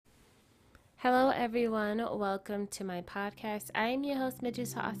Hello, everyone. Welcome to my podcast. I am your host,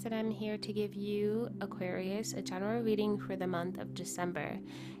 Midges Haas, and I'm here to give you, Aquarius, a general reading for the month of December.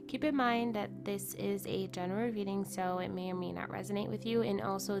 Keep in mind that this is a general reading, so it may or may not resonate with you, and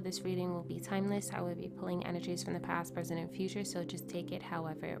also this reading will be timeless. I will be pulling energies from the past, present, and future, so just take it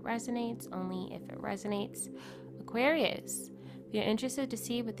however it resonates, only if it resonates. Aquarius, if you're interested to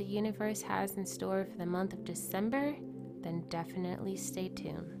see what the universe has in store for the month of December, then definitely stay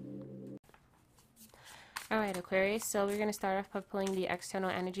tuned. Alright, Aquarius, so we're going to start off by pulling the external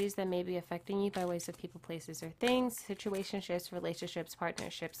energies that may be affecting you by ways of people, places, or things, situationships, relationships,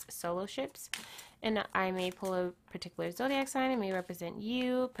 partnerships, solo ships. And I may pull a particular zodiac sign. It may represent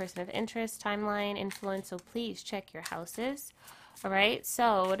you, person of interest, timeline, influence, so please check your houses. Alright,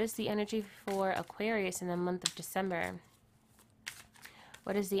 so what is the energy for Aquarius in the month of December?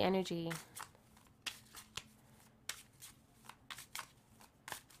 What is the energy?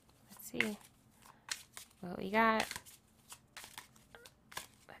 Let's see what we got.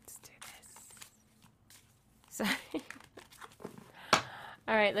 Let's do this. Sorry.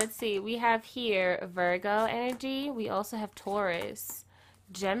 All right, let's see. We have here Virgo energy. We also have Taurus,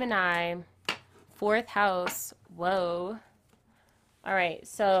 Gemini, fourth house. Whoa. All right,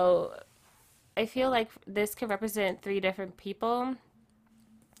 so I feel like this could represent three different people.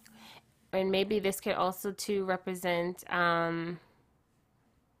 And maybe this could also too represent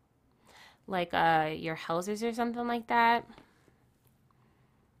like your houses or something like that.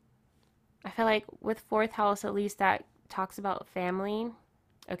 I feel like with fourth house, at least that talks about family,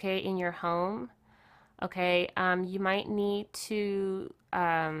 okay, in your home. Okay, you might need to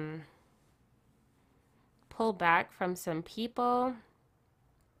pull back from some people.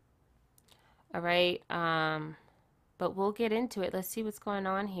 All right, but we'll get into it. Let's see what's going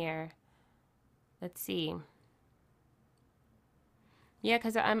on here. Let's see. Yeah,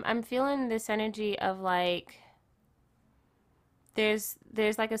 because I'm feeling this energy of like there's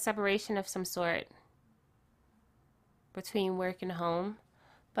like a separation of some sort between work and home.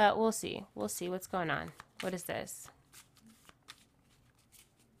 But we'll see. We'll see what's going on. What is this?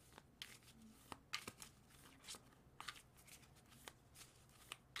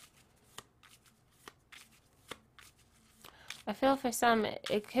 I feel for some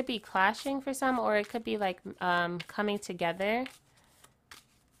it could be clashing for some, or it could be like coming together.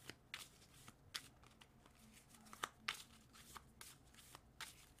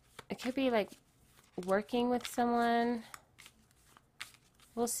 It could be like working with someone.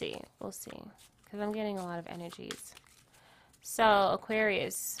 We'll see. We'll see. Because I'm getting a lot of energies. So,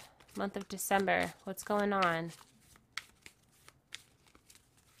 Aquarius, month of December. What's going on?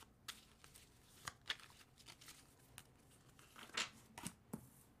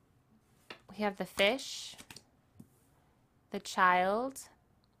 We have the fish, the child,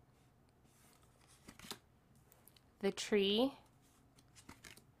 the tree,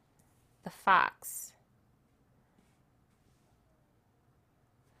 the fox.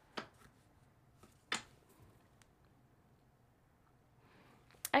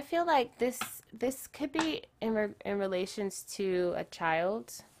 I feel like this could be in relations to a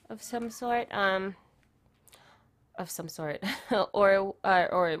child of some sort,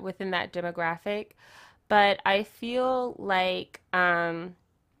 or within that demographic. But I feel like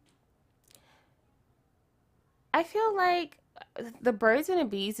the birds and the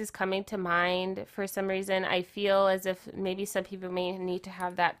bees is coming to mind for some reason. I feel as if maybe some people may need to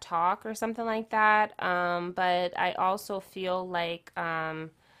have that talk or something like that. But I also feel like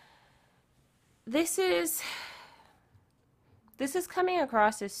this is coming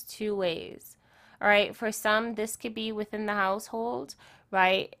across as two ways. All right, for some this could be within the household,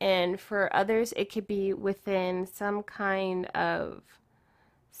 right? And for others it could be within some kind of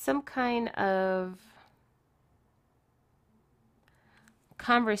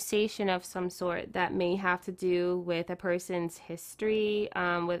conversation of some sort that may have to do with a person's history,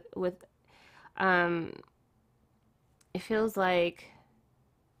 um it feels like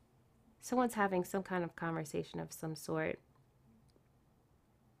someone's having some kind of conversation of some sort.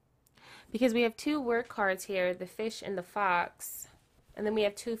 Because we have two work cards here, the fish and the fox. And then we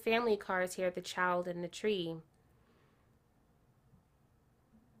have two family cards here, the child and the tree.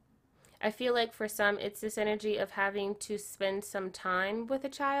 I feel like for some, it's this energy of having to spend some time with a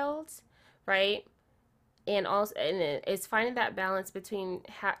child, right? And also, and it's finding that balance between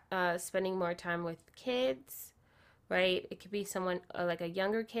spending more time with kids, right? It could be someone like a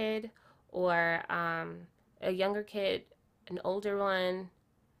younger kid, or a younger kid, an older one,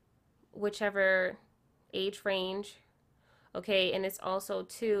 whichever age range. Okay, and it's also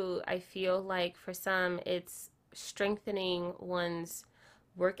too, I feel like for some it's strengthening one's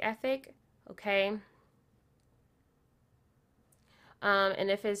work ethic. Okay. And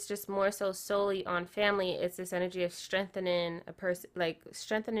if it's just more so solely on family, it's this energy of strengthening a person, like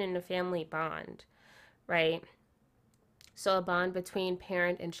strengthening a family bond, right? So a bond between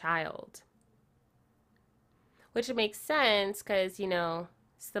parent and child, which makes sense because,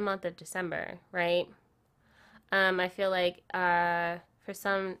 it's the month of December, right? I feel like for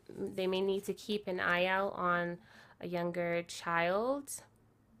some, they may need to keep an eye out on a younger child,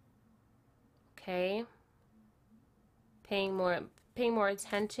 okay? Paying more paying more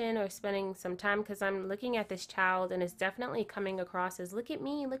attention or spending some time, because I'm looking at this child and it's definitely coming across as look at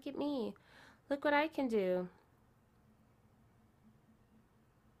me, look at me, look what I can do.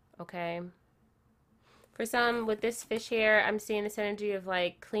 Okay. For some with this fish here, I'm seeing this energy of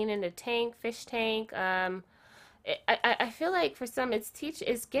like cleaning a tank, fish tank. I feel like for some it's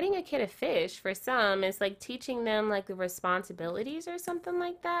getting a kid a fish. For some it's like teaching them like the responsibilities or something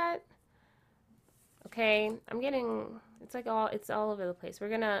like that. Okay, I'm getting it's all over the place. We're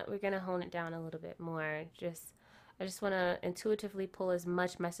gonna hone it down a little bit more. I just want to intuitively pull as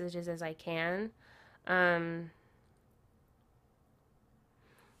much messages as I can. Um,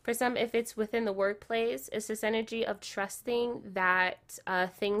 For some, if it's within the workplace, it's this energy of trusting that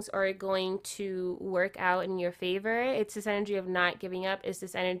things are going to work out in your favor. It's this energy of not giving up. It's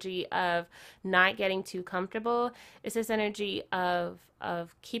this energy of not getting too comfortable. It's this energy of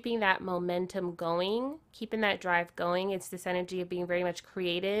keeping that momentum going, keeping that drive going. It's this energy of being very much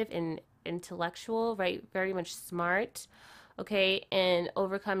creative and intellectual, right? Very much smart, okay, and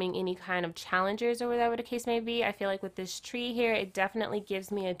overcoming any kind of challenges or whatever the case may be. I feel like with this tree here, it definitely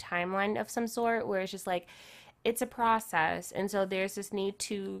gives me a timeline of some sort where it's just like it's a process. And so there's this need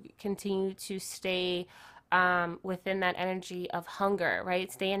to continue to stay within that energy of hunger,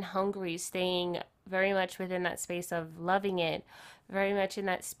 right? Staying hungry, staying very much within that space of loving it, very much in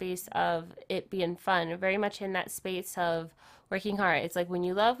that space of it being fun, very much in that space of working hard. It's like when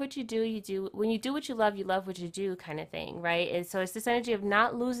you love what you do, when you do what you love what you do kind of thing, right? And so it's this energy of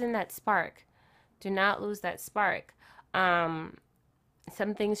not losing that spark. Do not lose that spark. Um,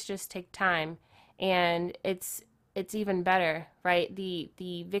 some things just take time, and it's even better, right?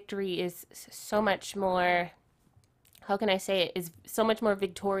 The victory is so much more, how can I say it, is so much more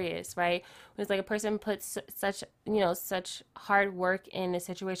victorious, right? When it's like a person puts such, such hard work in a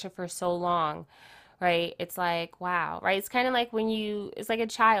situation for so long, right? It's like, wow, right? It's kind of like it's like a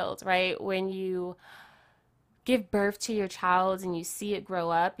child, right? When you give birth to your child and you see it grow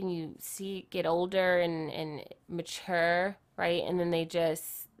up and you see it get older and mature, right? And then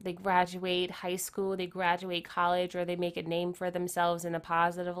they graduate high school, they graduate college, or they make a name for themselves in a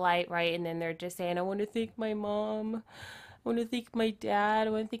positive light, right? And then they're just saying, I want to thank my mom. I want to thank my dad. I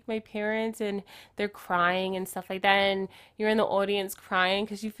want to thank my parents. And they're crying and stuff like that. And you're in the audience crying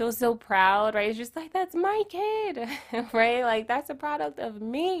because you feel so proud, right? It's just like, that's my kid, right? Like, that's a product of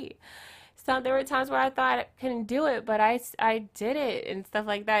me. So there were times where I thought I couldn't do it, but I did it and stuff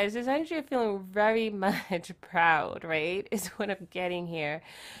like that. It's just actually feeling very much proud, right? Is what I'm getting here.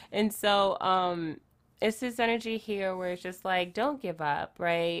 And so it's this energy here where it's just like, don't give up,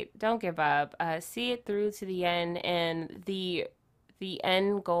 right? Don't give up. See it through to the end, and the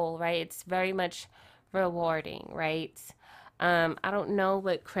end goal, right? It's very much rewarding, right? I don't know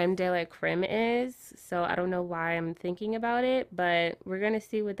what creme de la creme is, so I don't know why I'm thinking about it, but we're gonna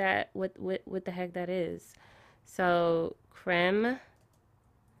see what the heck that is. So creme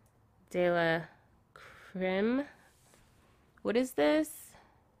de la creme. What is this?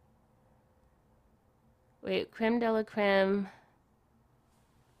 Wait, creme de la creme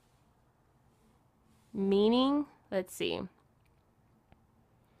meaning? Let's see.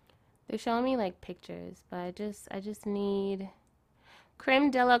 They're showing me like pictures, but I just need creme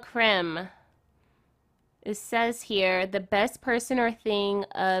de la creme. It says here the best person or thing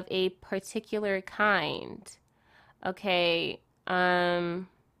of a particular kind. Okay.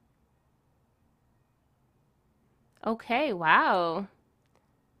 Okay, wow.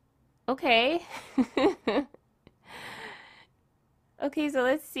 Okay. Okay, so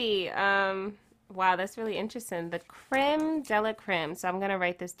let's see. Wow, that's really interesting. The creme de la creme. So I'm gonna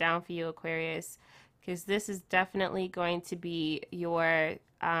write this down for you, Aquarius, because this is definitely going to be your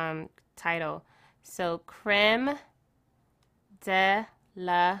title. So creme de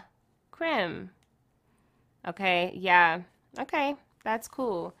la creme. Okay, yeah. Okay, that's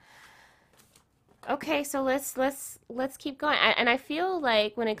cool. Okay, so let's keep going. And I feel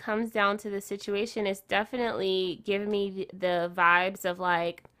like when it comes down to the situation, it's definitely giving me the vibes of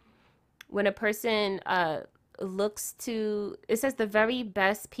like when a person looks to, it says the very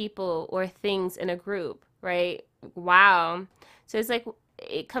best people or things in a group, right? Wow. So it's like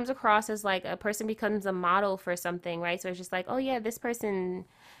it comes across as like a person becomes a model for something, right? So it's just like, oh yeah, this person,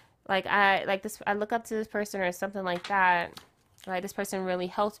 like I like this, I look up to this person or something like that. Right, this person really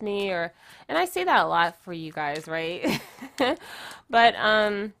helped me, or, and I say that a lot for you guys, right? but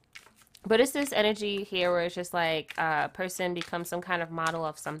um, but it's this energy here where it's just like a person becomes some kind of model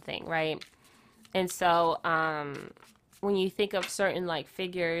of something, right? And so when you think of certain like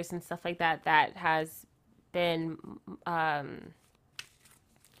figures and stuff like that, that has been um,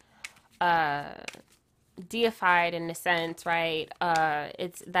 uh, deified in a sense, right?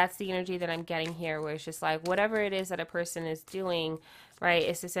 It's that's the energy that I'm getting here, where it's just like whatever it is that a person is doing, right?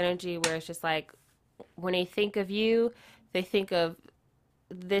 It's this energy where it's just like when they think of you, they think of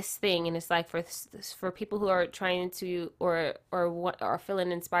this thing, and it's like for people who are trying to or what are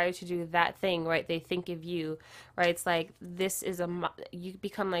feeling inspired to do that thing, right? They think of you, right? It's like this is you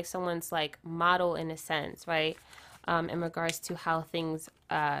become like someone's like model in a sense, right? In regards to how things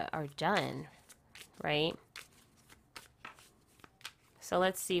are done, right? So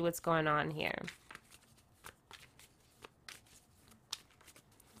let's see what's going on here.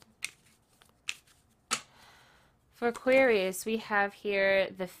 For Aquarius, we have here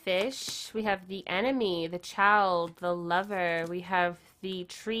the fish, we have the enemy, the child, the lover, we have the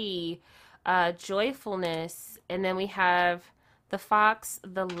tree, joyfulness, and then we have the fox,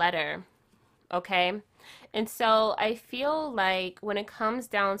 the letter. Okay? And so I feel like when it comes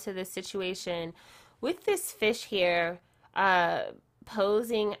down to this situation, with this fish here, uh,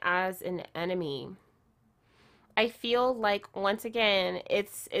 posing as an enemy, I feel like once again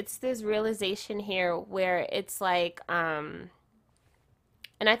it's this realization here where it's like and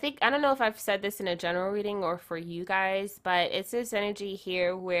I think I don't know if I've said this in a general reading or for you guys, but it's this energy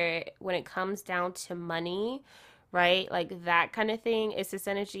here where when it comes down to money, right? Like that kind of thing, it's this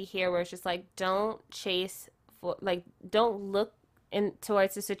energy here where it's just like don't chase for like don't look in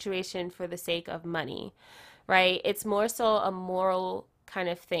towards the situation for the sake of money, right? It's more so a moral kind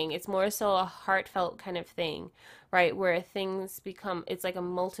of thing. It's more so a heartfelt kind of thing, right? Where things become, it's like a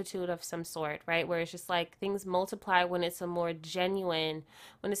multitude of some sort, right? Where it's just like things multiply when it's a more genuine,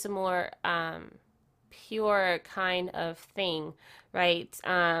 when it's a more pure kind of thing, right?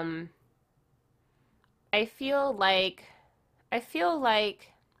 I feel like, I feel like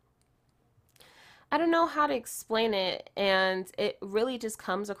I don't know how to explain it, and it really just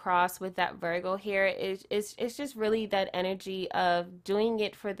comes across with that Virgo here. It's just really that energy of doing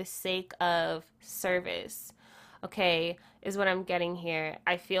it for the sake of service. Okay, is what I'm getting here.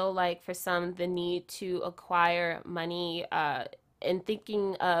 I feel like for some, the need to acquire money, and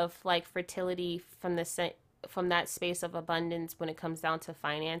thinking of like fertility from from that space of abundance when it comes down to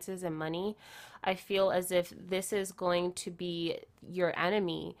finances and money, I feel as if this is going to be your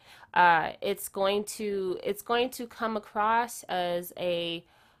enemy. It's going to come across as a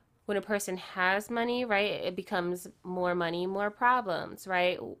when a person has money, right, it becomes more money, more problems,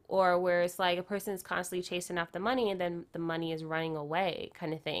 right? Or where it's like a person is constantly chasing after money and then the money is running away,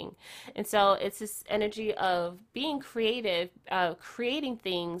 kind of thing. And so it's this energy of being creative, creating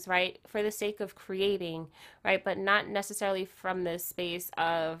things, right, for the sake of creating, right, but not necessarily from the space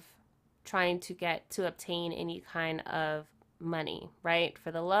of trying to get to obtain any kind of money, right?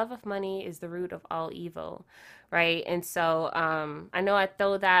 For the love of money is the root of all evil, right? And so I know I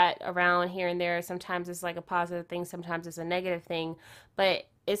throw that around here and there. Sometimes it's like a positive thing, sometimes it's a negative thing, but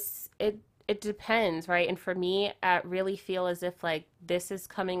it depends, right? And for me, I really feel as if like this is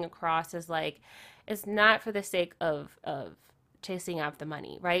coming across as like it's not for the sake of chasing after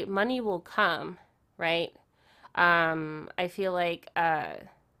money, right? Money will come, right? I feel like I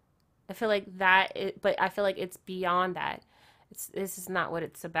feel like but I feel like it's beyond that. This is not what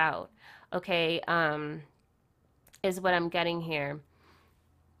it's about. Okay, is what I'm getting here.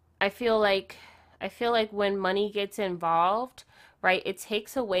 I feel like I feel like when money gets involved, right, it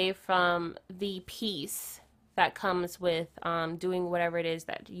takes away from the peace that comes with doing whatever it is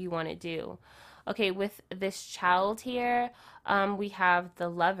that you want to do. Okay, with this child here, we have the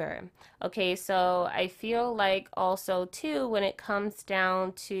lover. Okay, so I feel like also too when it comes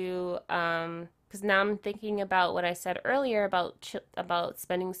down to because now I'm thinking about what I said earlier about about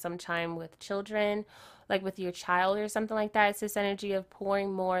spending some time with children, like with your child or something like that. It's this energy of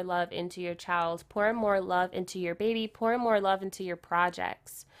pouring more love into your child, pouring more love into your baby, pouring more love into your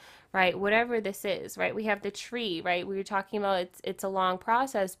projects, right? Whatever this is, right? We have the tree, right? We were talking about it's a long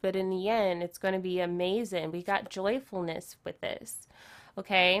process, but in the end, it's going to be amazing. We got joyfulness with this,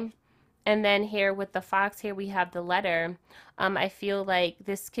 okay? And then here with the fox, here we have the letter. I feel like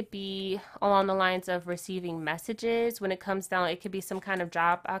this could be along the lines of receiving messages. When it comes down, it could be some kind of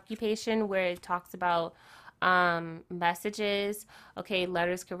job occupation where it talks about messages. Okay,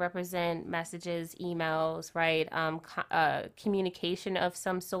 letters could represent messages, emails, right? Communication of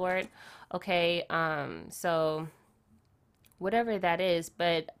some sort. Okay, so whatever that is,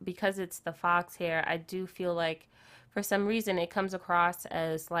 but because it's the fox here, I do feel like for some reason it comes across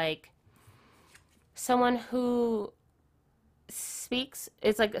as like someone who speaks.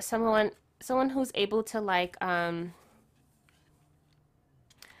 It's like someone who's able to like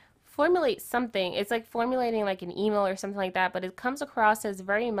formulate something. It's like formulating like an email or something like that, but it comes across as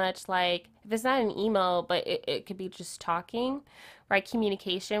very much like, if it's not an email, but it could be just talking, right?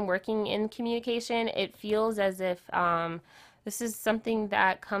 Communication, working in communication. It feels as if this is something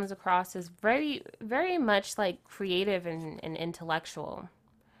that comes across as very, very much like creative and intellectual,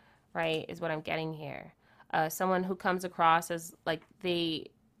 right? Is what I'm getting here. Someone who comes across as like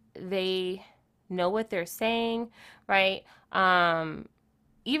they know what they're saying, right?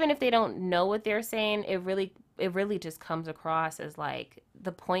 Even if they don't know what they're saying, it really just comes across as like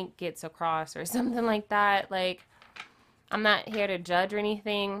the point gets across or something like that. Like, I'm not here to judge or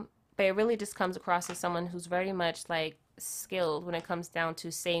anything, but it really just comes across as someone who's very much like skilled when it comes down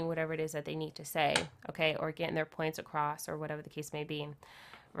to saying whatever it is that they need to say, okay, or getting their points across or whatever the case may be,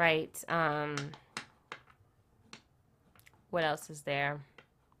 right? What else is there?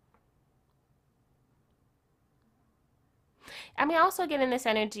 I mean, I also get in this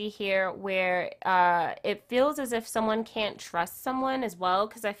energy here where it feels as if someone can't trust someone as well.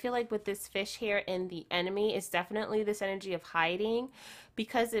 Because I feel like with this fish here in the enemy, it's definitely this energy of hiding,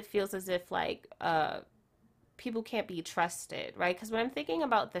 because it feels as if like people can't be trusted, right? Because when I'm thinking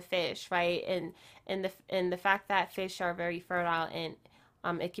about the fish, right, and the fact that fish are very fertile and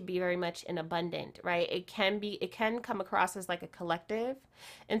it can be very much in abundant, right? It can come across as like a collective,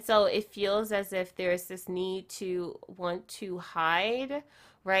 and so it feels as if there's this need to want to hide,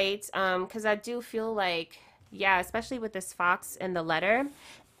 right? Because I do feel like, yeah, especially with this fox and the letter,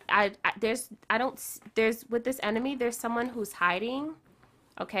 I don't there's with this enemy, there's someone who's hiding,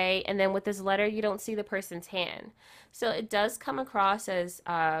 okay, and then with this letter you don't see the person's hand, so it does come across as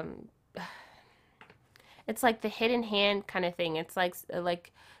it's like the hidden hand kind of thing. It's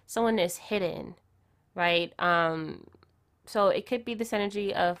like someone is hidden, right? So it could be this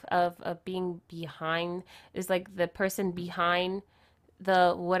energy of being behind, is like the person behind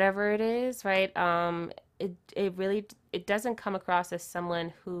the whatever it is, right? It really, it doesn't come across as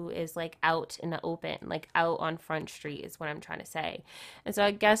someone who is like out in the open, like out on Front Street is what I'm trying to say. And so I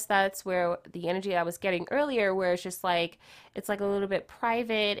guess that's where the energy I was getting earlier, where it's just like it's like a little bit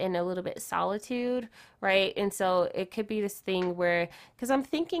private and a little bit solitude, right? And so it could be this thing where, because I'm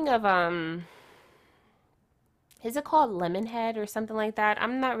thinking of is it called Lemonhead or something like that?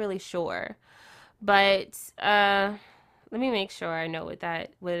 I'm not really sure, but let me make sure I know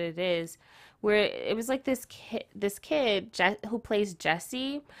what it is. Where it was like this kid who plays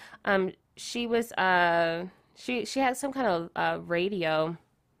Jessie. She was she had some kind of radio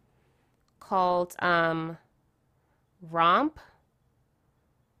called Romp.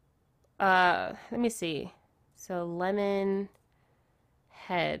 Let me see. So Lemon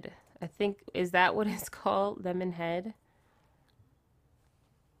Head. I think, is that what it's called? Lemon Head.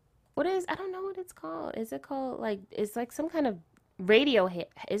 What is, I don't know what it's called. Is it called like, it's like some kind of Radiohead?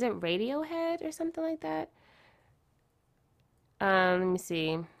 Is it Radiohead or something like that? Let me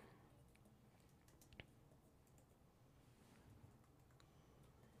see.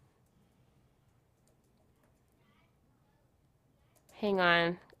 Hang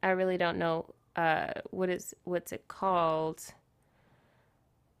on. I really don't know what's it called.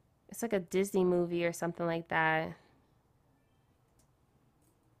 It's like a Disney movie or something like that.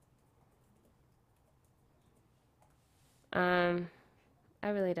 Um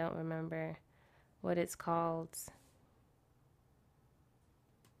I really don't remember what it's called.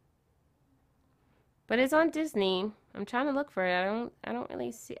 But it's on Disney. I'm trying to look for it. I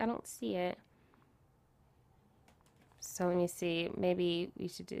don't see it. So let me see. Maybe we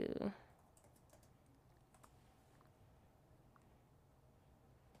should do,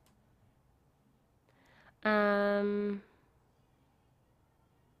 um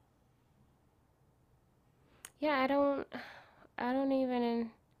yeah, I don't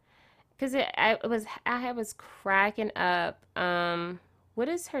even, because I was cracking up. What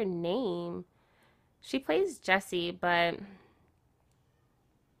is her name? She plays Jessie, but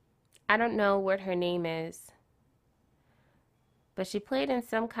I don't know what her name is. But she played in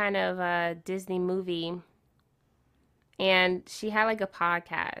some kind of Disney movie, and she had like a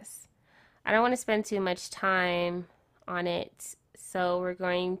podcast. I don't want to spend too much time on it, so we're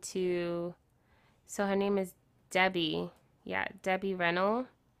going to. So her name is Debbie. Yeah, Debbie Reynolds.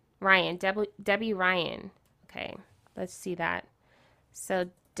 Ryan. Debbie Ryan. Okay, let's see that. So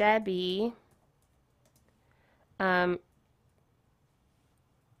Debbie,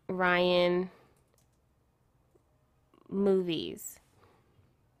 Ryan, movies.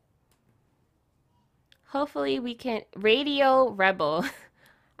 Hopefully we can. Radio Rebel.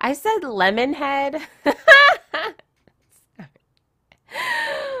 I said Lemonhead.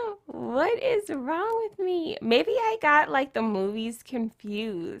 What is wrong with me? Maybe I got like the movies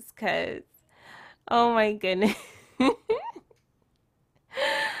confused because, oh my goodness.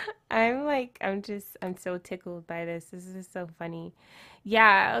 I'm so tickled by this. This is so funny.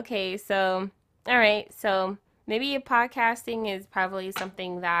 Yeah, okay. So, all right. So maybe podcasting is probably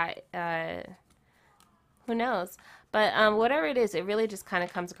something that, who knows? But whatever it is, it really just kind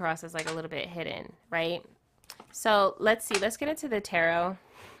of comes across as like a little bit hidden, right? So let's see. Let's get into the tarot.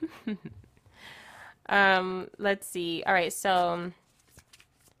 Let's see. All right. So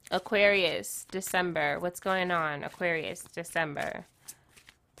Aquarius, December. What's going on? Aquarius, December.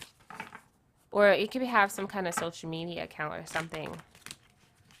 Or you could have some kind of social media account or something.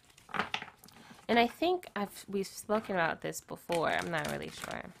 And I think we've spoken about this before. I'm not really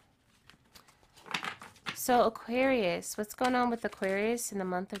sure. So Aquarius, what's going on with Aquarius in the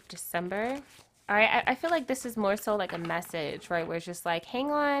month of December? All right, I feel like this is more so like a message, right? Where it's just like, hang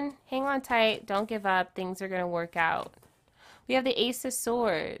on tight, don't give up, things are going to work out. We have the Ace of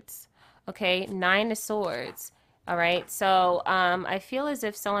Swords, okay, Nine of Swords. All right, so I feel as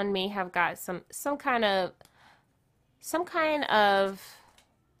if someone may have got some kind of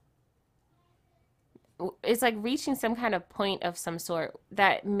it's like reaching some kind of point of some sort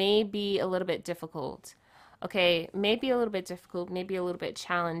that may be a little bit difficult. Okay, maybe a little bit difficult, maybe a little bit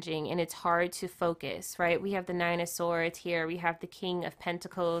challenging, and it's hard to focus, right? We have the Nine of Swords here, we have the King of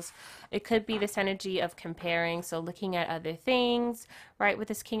Pentacles. It could be this energy of comparing, so looking at other things, right? With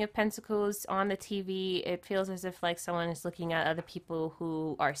this King of Pentacles on the TV, it feels as if like someone is looking at other people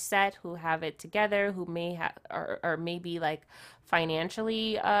who are set, who have it together, who may have, or maybe like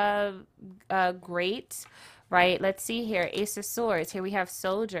financially great, right? Let's see here. Ace of Swords. Here we have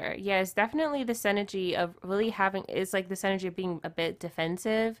Soldier. Yes, definitely this energy of really having is like this energy of being a bit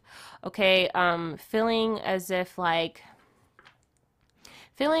defensive. Okay, feeling as if like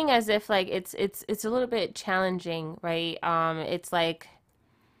it's a little bit challenging, right? It's like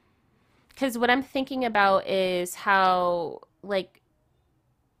because what I'm thinking about is how like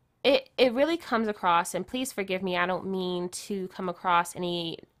it really comes across, and please forgive me, I don't mean to come across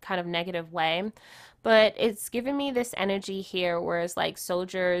any kind of negative way, but it's given me this energy here, whereas like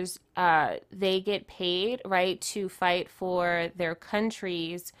soldiers, they get paid, right, to fight for their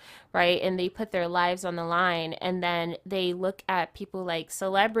countries, right, and they put their lives on the line, and then they look at people like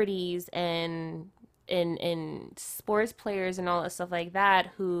celebrities and in sports players and all that stuff like that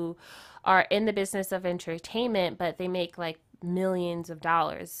who are in the business of entertainment, but they make like millions of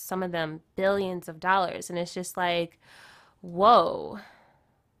dollars, some of them billions of dollars. And it's just like, whoa,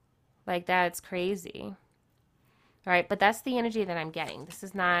 like that's crazy. All right, but that's the energy that I'm getting. This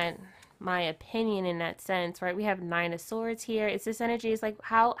is not my opinion in that sense, right? We have Nine of Swords here. It's this energy. It's like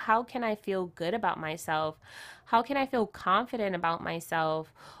how can I feel good about myself? How can I feel confident about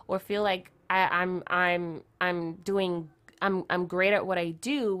myself, or feel like I'm doing I'm great at what I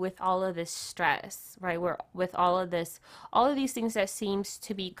do with all of this stress, right? Where with all of these things that seems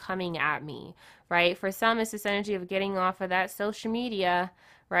to be coming at me, right? For some, it's this energy of getting off of that social media,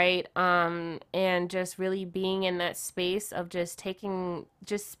 right? And just really being in that space of just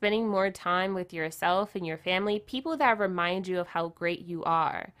spending more time with yourself and your family, people that remind you of how great you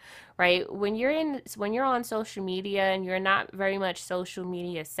are, right? When you're on social media and you're not very much social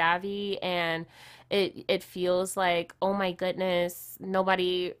media savvy, and it feels like, oh my goodness,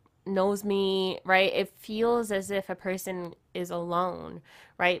 nobody knows me, right? It feels as if a person is alone,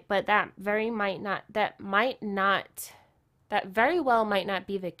 right? But that very well might not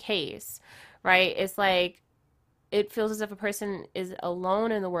be the case, right? It's like it feels as if a person is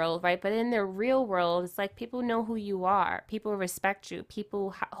alone in the world, right? But in their real world, it's like people know who you are, people respect you,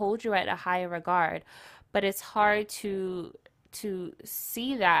 people hold you at a higher regard. But it's hard to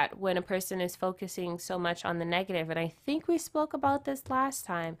see that when a person is focusing so much on the negative. And I think we spoke about this last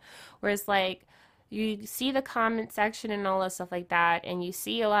time, where it's like you see the comment section and all that stuff like that, and you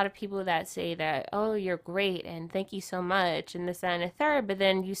see a lot of people that say that, oh, you're great and thank you so much and this, that, and a third, but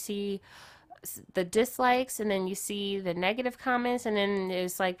then you see the dislikes, and then you see the negative comments, and then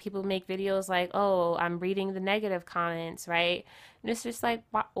it's like people make videos like, oh, I'm reading the negative comments, right? And it's just like,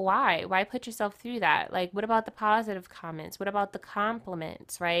 why put yourself through that? Like, what about the positive comments? What about the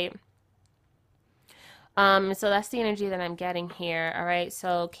compliments, right? So that's the energy that I'm getting here. All right,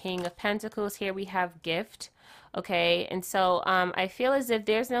 so King of Pentacles, here we have Gift. Okay. And so I feel as if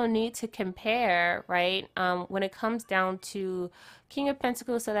there's no need to compare, right? When it comes down to King of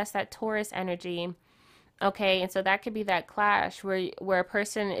Pentacles, so that's that Taurus energy. Okay, and so that could be that clash where a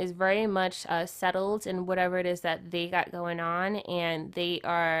person is very much settled in whatever it is that they got going on, and they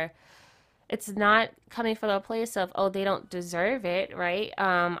are. It's not coming from a place of, oh, they don't deserve it, right?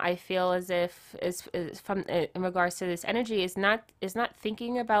 I feel as if is from in regards to this energy is not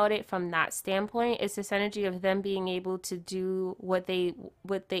thinking about it from that standpoint. It's this energy of them being able to do what they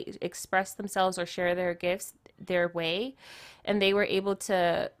express themselves or share their gifts their way, and they were able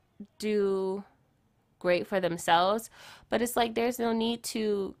to do great for themselves. But it's like there's no need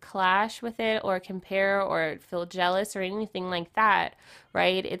to clash with it or compare or feel jealous or anything like that,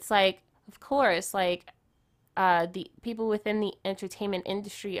 right? It's like, of course, like the people within the entertainment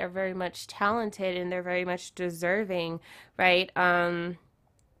industry are very much talented and they're very much deserving, right? And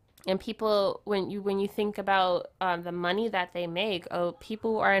people, when you think about the money that they make, oh,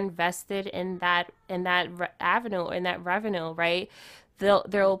 people are invested in that avenue, in that revenue, right?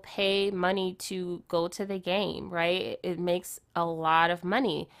 They'll pay money to go to the game, right? It makes a lot of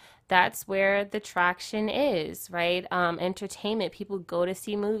money. That's where the traction is, right? Entertainment, people go to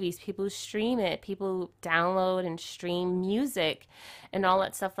see movies, people stream it, people download and stream music and all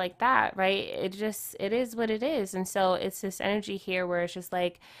that stuff like that, right? It is what it is. And so it's this energy here where it's just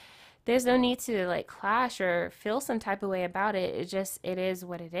like there's no need to like clash or feel some type of way about it. It is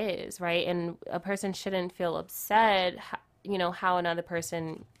what it is, right? And a person shouldn't feel upset, how another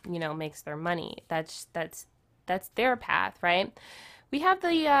person, makes their money. That's their path, right? We have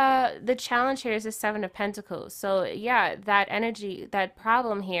the challenge here is the Seven of Pentacles. So yeah, that energy, that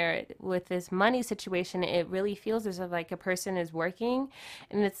problem here with this money situation, it really feels as if like a person is working,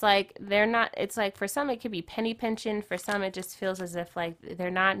 and it's like they're not. It's like for some it could be penny pinching. For some it just feels as if like they're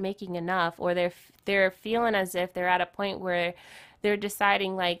not making enough, or they're feeling as if they're at a point where they're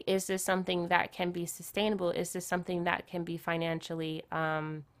deciding like, is this something that can be sustainable? Is this something that can be financially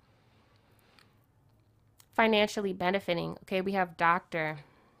benefiting? Okay, we have doctor.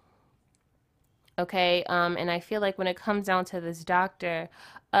 Okay, and I feel like when it comes down to this doctor,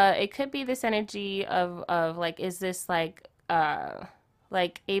 it could be this energy of like, is this like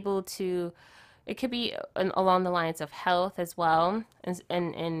able to, it could be along the lines of health as well,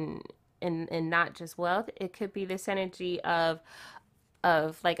 and not just wealth. It could be this energy of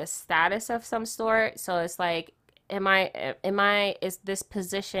like a status of some sort. So it's like, is this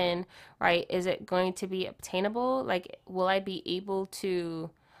position, right? Is it going to be obtainable? Like, will I be able to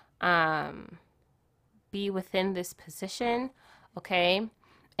um be within this position? Okay.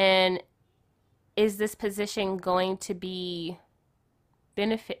 And is this position going to be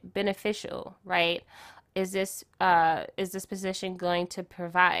beneficial, right? Is this position going to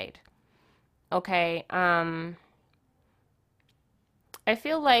provide? Okay. I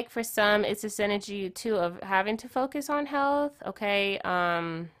feel like for some it's this energy too of having to focus on health. Okay.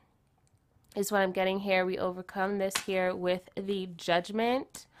 Is what I'm getting here. We overcome this here with the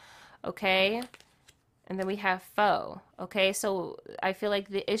Judgment. Okay. And then we have foe. Okay. So I feel like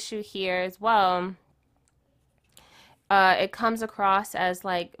the issue here as well, it comes across as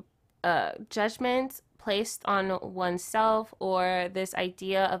like judgment placed on oneself, or this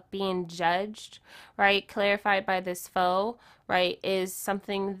idea of being judged, right? Clarified by this foe, right? Is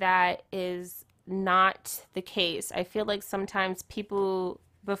something that is not the case. I feel like sometimes people,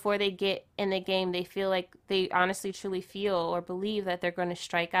 before they get in the game, they feel like they honestly truly feel or believe that they're going to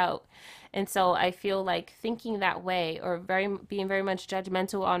strike out. And so I feel like thinking that way, or being very much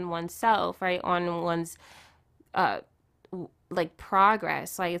judgmental on oneself, right? On one's uh like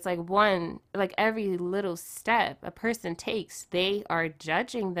progress, like it's like one, like every little step a person takes, they are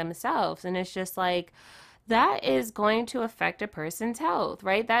judging themselves, and it's just like that is going to affect a person's health,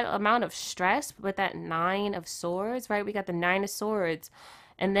 right? That amount of stress with that Nine of Swords, right? We got the Nine of Swords,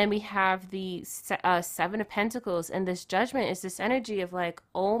 and then we have the Seven of Pentacles, and this Judgment is this energy of like,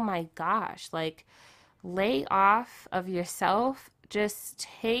 oh my gosh, like lay off of yourself, just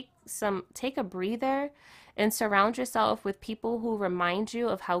take a breather and surround yourself with people who remind you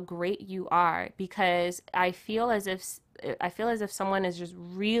of how great you are, because I feel as if someone is just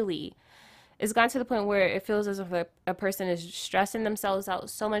really, it's gotten to the point where it feels as if a person is stressing themselves out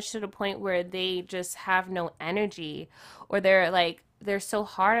so much to the point where they just have no energy, or they're so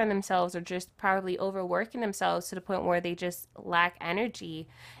hard on themselves, or just probably overworking themselves to the point where they just lack energy.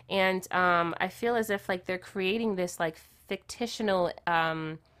 And I feel as if like they're creating this like fictional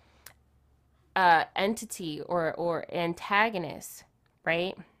entity or antagonist,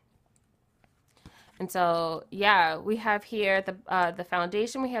 right? And so, yeah, we have here the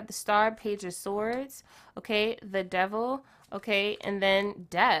foundation. We have the star, page of swords. Okay, the devil. Okay, and then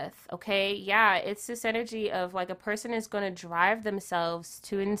death. Okay, yeah, it's this energy of like a person is going to drive themselves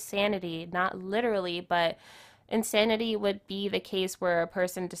to insanity, not literally, but insanity would be the case where a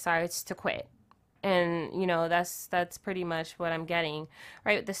person decides to quit. And that's pretty much what I'm getting.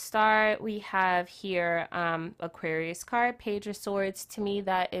 Right, the star we have here, Aquarius card, page of swords. To me,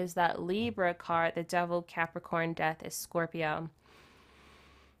 that is that Libra card. The devil, Capricorn, death is Scorpio.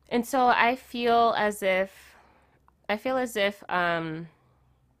 And so I feel as if a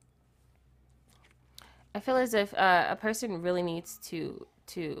person really needs to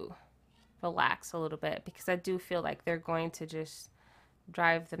relax a little bit, because I do feel like they're going to just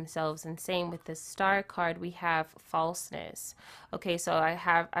drive themselves insane. With the star card, we have falseness. Okay, so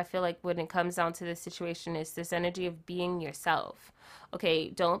I feel like when it comes down to this situation, is this energy of being yourself. Okay,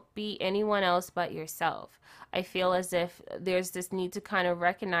 don't be anyone else but yourself. I feel as if there's this need to kind of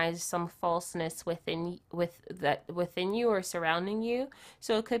recognize some falseness within you or surrounding you.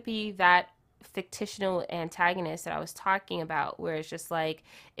 So it could be that fictional antagonist that I was talking about, where it's just like,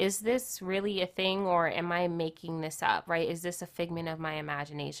 is this really a thing, or am I making this up, right? Is this a figment of my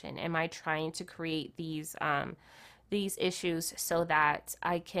imagination? Am I trying to create these issues so that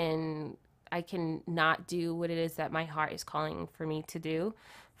I can not do what it is that my heart is calling for me to do?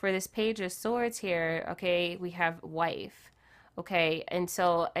 For this page of swords here, okay, we have wife. Okay, and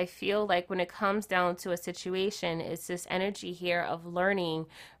so I feel like when it comes down to a situation, it's this energy here of learning,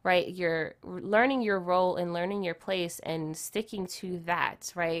 right? You're learning your role and learning your place and sticking to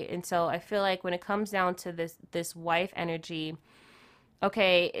that, right? And so I feel like when it comes down to this wife energy,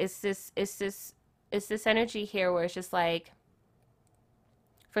 okay, it's this energy here where it's just like,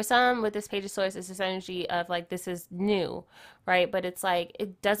 for some with this page of swords, it's this energy of like, this is new, right? But it's like,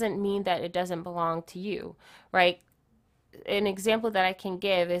 it doesn't mean that it doesn't belong to you, right? An example that I can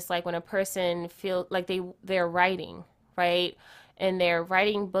give is like when a person feel like they're writing, right? And they're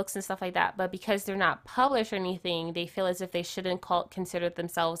writing books and stuff like that, but because they're not published or anything, they feel as if they shouldn't consider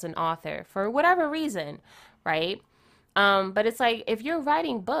themselves an author for whatever reason, right? But it's like, if you're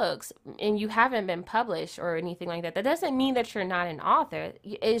writing books and you haven't been published or anything like that, that doesn't mean that you're not an author.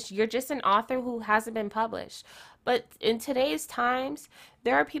 You're just an author who hasn't been published. But in today's times,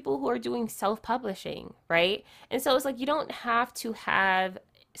 there are people who are doing self-publishing, right? And so it's like, you don't have to have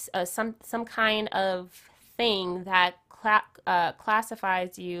some kind of thing that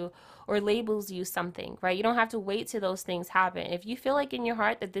classifies you or labels you something, right? You don't have to wait till those things happen. If you feel like in your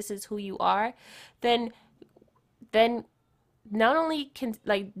heart that this is who you are, then then not only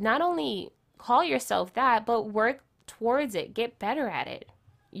call yourself that, but work towards it, get better at it.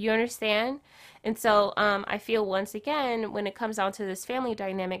 You understand? And so I feel, once again, when it comes down to this family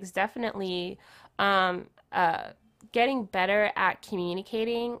dynamics, definitely um, uh, getting better at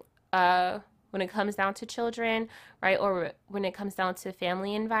communicating when it comes down to children, right? Or when it comes down to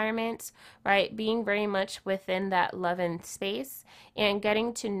family environments, right? Being very much within that love and space, and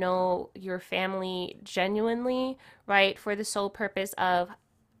getting to know your family genuinely, right? For the sole purpose of,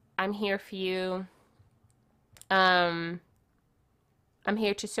 I'm here for you. Um, I'm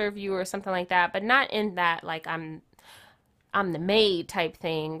here to serve you, or something like that, but not in that like I'm the maid type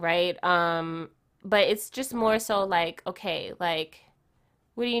thing, right? But it's just more so like, okay, like,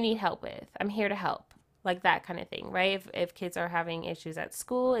 what do you need help with? I'm here to help. Like that kind of thing, right? If kids are having issues at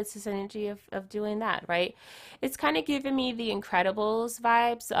school, it's this energy of doing that, right? It's kind of giving me the Incredibles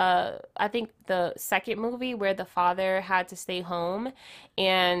vibes. I think the second movie, where the father had to stay home,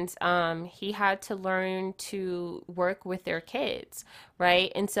 and he had to learn to work with their kids,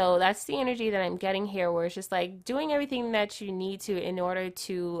 right? And so that's the energy that I'm getting here, where it's just like doing everything that you need to in order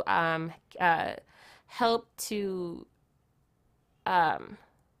to help to um,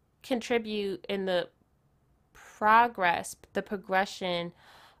 contribute in the progression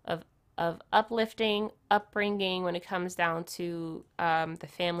of uplifting, upbringing, when it comes down to the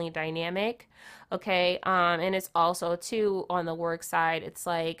family dynamic. Okay, and it's also too on the work side. It's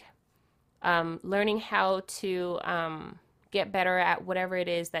like learning how to get better at whatever it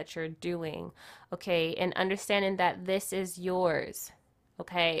is that you're doing. Okay, and understanding that this is yours.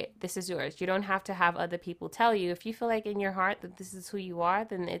 Okay, this is yours. You don't have to have other people tell you. If you feel like in your heart that this is who you are,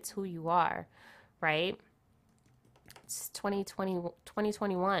 then it's who you are, right? It's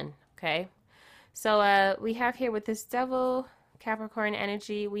 2021. Okay, so we have here with this devil Capricorn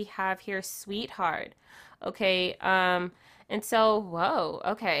energy, we have here sweetheart. Okay, and so, whoa,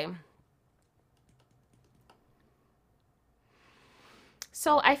 okay.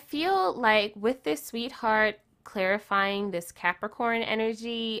 So I feel like with this sweetheart, clarifying this Capricorn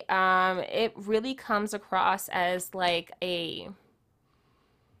energy, it really comes across as like a,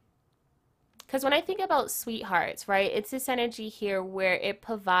 because when I think about sweethearts, right, it's this energy here where it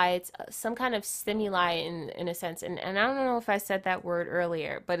provides some kind of stimuli in a sense. And I don't know if I said that word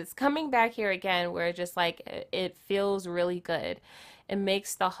earlier, but it's coming back here again where just like it feels really good. It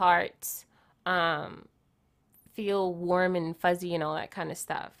makes the heart um, feel warm and fuzzy and all that kind of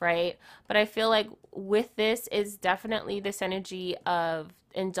stuff, right? But I feel like with this is definitely this energy of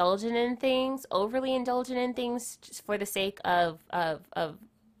indulgent in things, overly indulgent in things just for the sake of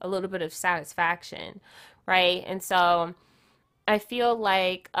a little bit of satisfaction, right? And so I feel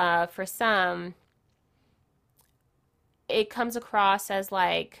like for some, it comes across as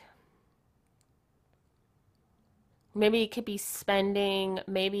like maybe it could be spending,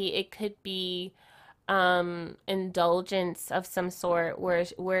 maybe it could be indulgence of some sort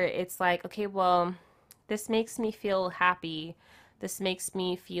where it's like, okay, well, this makes me feel happy. This makes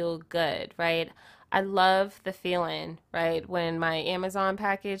me feel good, right? I love the feeling, right, when my Amazon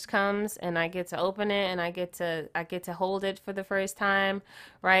package comes and I get to open it and I get to hold it for the first time,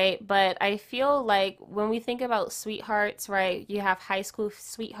 right? But I feel like when we think about sweethearts, right, you have high school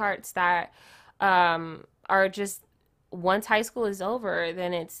sweethearts that are just once high school is over,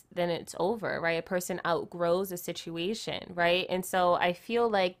 then it's over, right? A person outgrows a situation, right? And so I feel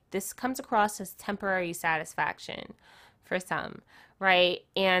like this comes across as temporary satisfaction for some, right?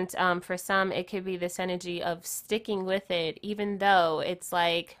 And for some, it could be this energy of sticking with it, even though it's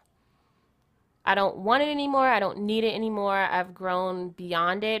like I don't want it anymore, I don't need it anymore, I've grown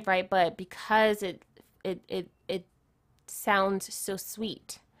beyond it, right? But because it sounds so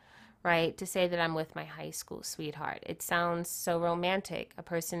sweet, right? To say that I'm with my high school sweetheart. It sounds so romantic. A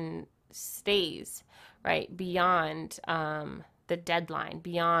person stays, right, beyond the deadline,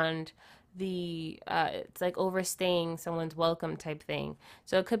 beyond it's like overstaying someone's welcome type thing.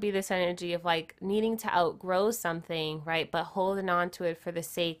 So it could be this energy of like needing to outgrow something, right, but holding on to it for the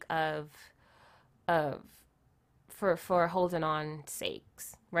sake of for holding on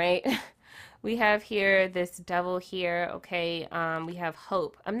sakes, right? We have here this devil here, okay? We have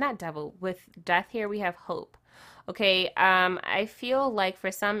hope. I'm not devil. With death here, we have hope. Okay, I feel like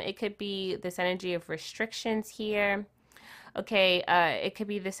for some it could be this energy of restrictions here. Okay, it could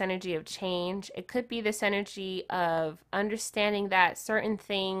be this energy of change. It could be this energy of understanding that certain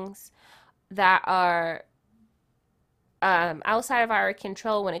things that are outside of our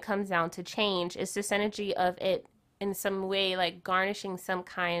control when it comes down to change is this energy of it in some way like garnishing some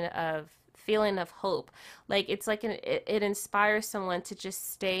kind of feeling of hope. Like it's like it inspires someone to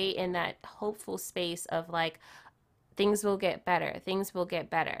just stay in that hopeful space of like things will get better, things will get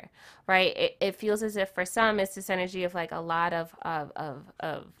better, right? It feels as if for some it's this energy of like a lot of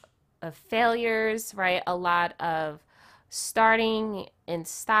failures, right? A lot of starting and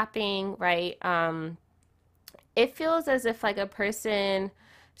stopping, right? It feels as if like a person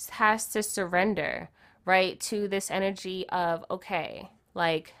has to surrender, right, to this energy of, okay,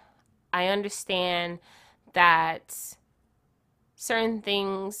 like I understand that certain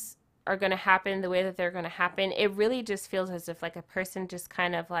things are going to happen the way that they're going to happen. It really just feels as if like a person just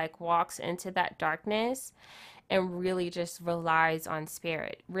kind of like walks into that darkness and really just relies on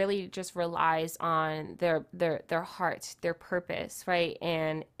spirit, really just relies on their heart, their purpose, right?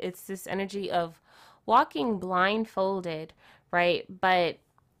 And it's this energy of walking blindfolded, right? But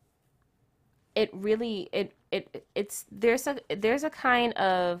it really it's there's a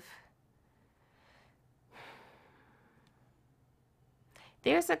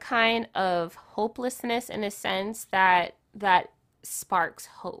kind of hopelessness in a sense that sparks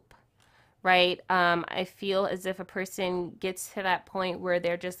hope, right? I feel as if a person gets to that point where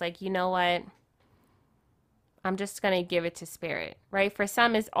they're just like, you know what, I'm just gonna give it to spirit, right? For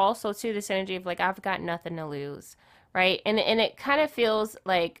some, it's also too this energy of like I've got nothing to lose, right? And it kind of feels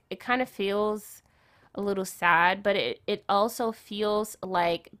like it kind of feels a little sad, but it also feels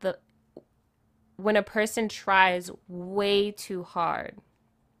like the when a person tries way too hard,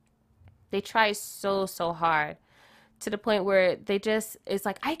 they try so hard to the point where they just it's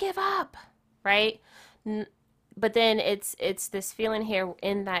like I give up, right? But then it's this feeling here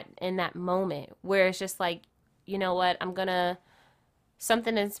in that moment where it's just like, you know what, I'm gonna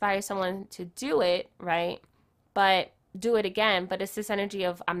something inspires someone to do it, right? But do it again. But it's this energy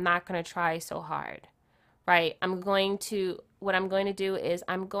of I'm not gonna try so hard, right? What I'm going to do is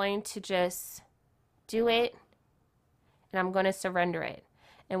I'm going to just do it and I'm going to surrender it.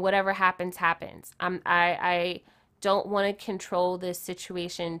 And whatever happens, happens. I don't want to control this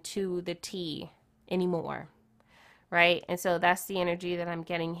situation to the T anymore, right? And so that's the energy that I'm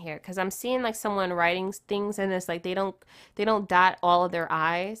getting here, because I'm seeing like someone writing things, and it's like they don't dot all of their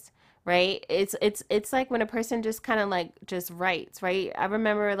I's, right? It's like when a person just kind of like just writes, right? I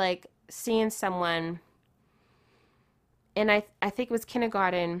remember like seeing someone, and I think it was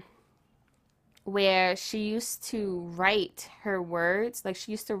kindergarten, where she used to write her words, like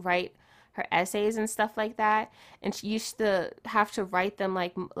she used to write her essays and stuff like that, and she used to have to write them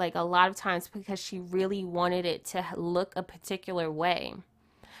like a lot of times because she really wanted it to look a particular way,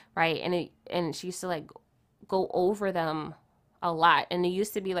 right? And she used to like go over them a lot, and it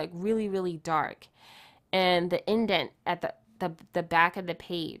used to be like really really dark, and the indent at the back of the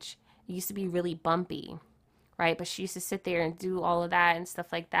page used to be really bumpy, right? But she used to sit there and do all of that and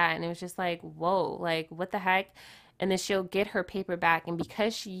stuff like that. And it was just like, whoa, like, what the heck? And then she'll get her paper back. And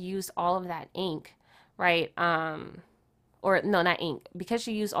because she used all of that ink, right? Or no, not ink, because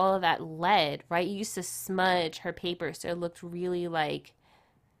she used all of that lead, right? You used to smudge her paper. So it looked really like,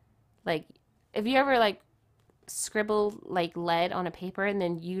 if you ever like scribble like lead on a paper and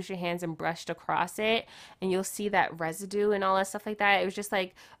then use your hands and brushed across it, and you'll see that residue and all that stuff like that. It was just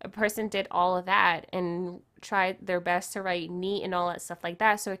like a person did all of that and tried their best to write neat and all that stuff like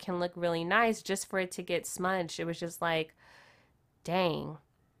that so it can look really nice, just for it to get smudged. It was just like, dang,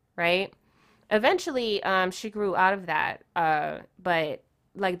 right? Eventually she grew out of that, but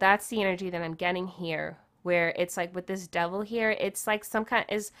like that's the energy that I'm getting here, where it's like with this devil here, it's like some kind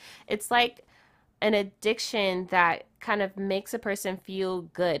is it's like an addiction that kind of makes a person feel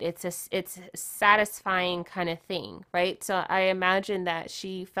good. It's a satisfying kind of thing, right? So I imagine that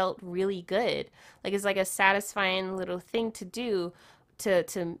she felt really good. Like it's like a satisfying little thing to do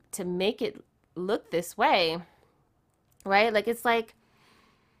to make it look this way, right? Like it's like,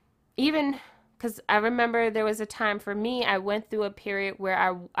 even because I remember there was a time for me, I went through a period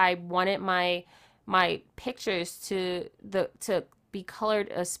where I wanted my pictures to be colored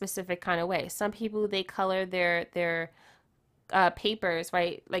a specific kind of way. Some people, they color their papers,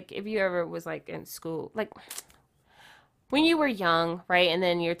 right? Like if you ever was like in school, like when you were young, right? And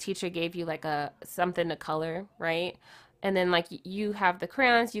then your teacher gave you like a something to color, right? And then like you have the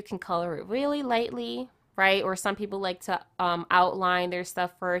crayons, you can color it really lightly, right? Or some people like to outline their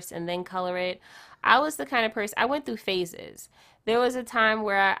stuff first and then color it. I was the kind of person, I went through phases. There was a time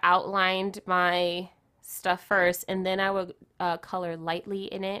where I outlined my stuff first and then I would color lightly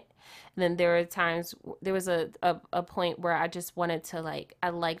in it. And then there were times, there was a point where I just wanted to like, I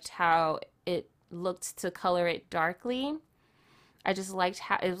liked how it looked to color it darkly. I just liked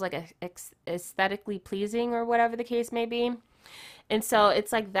how it was like aesthetically pleasing, or whatever the case may be. And so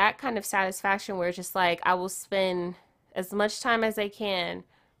it's like that kind of satisfaction where it's just like I will spend as much time as I can.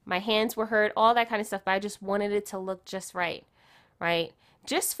 My hands were hurt, all that kind of stuff, but I just wanted it to look just right, right?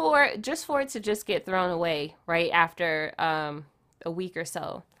 Just for it to just get thrown away right after a week or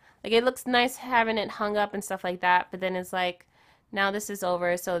so. Like it looks nice having it hung up and stuff like that, but then it's like now this is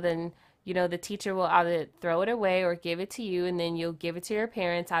over, so then the teacher will either throw it away or give it to you, and then you'll give it to your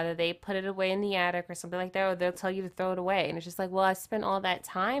parents. Either they put it away in the attic or something like that, or they'll tell you to throw it away. And it's just like, well, I spent all that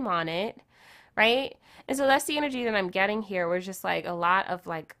time on it, right? And so that's the energy that I'm getting here, where it's just like a lot of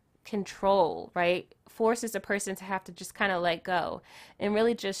like control, right? Forces a person to have to just kind of let go and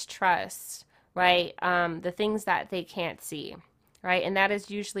really just trust, right? The things that they can't see, right? And that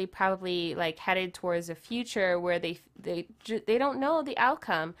is usually probably like headed towards a future where they don't know the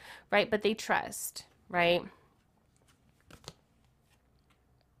outcome, right? But they trust, right?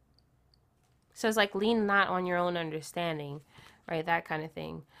 So it's like lean not on your own understanding, right? That kind of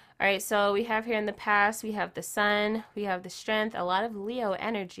thing. All right, so we have here in the past, we have the sun, we have the strength, a lot of Leo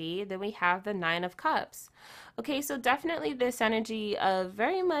energy, then we have the Nine of Cups. Okay, so definitely this energy of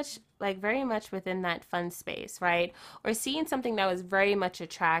very much within that fun space, right? Or seeing something that was very much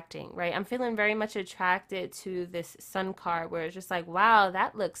attracting, right? I'm feeling very much attracted to this sun card, where it's just like, wow,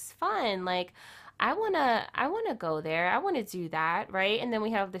 that looks fun. Like I wanna go there. I wanna do that, right? And then we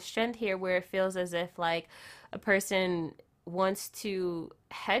have the strength here, where it feels as if like a person wants to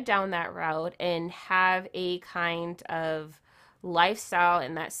head down that route and have a kind of lifestyle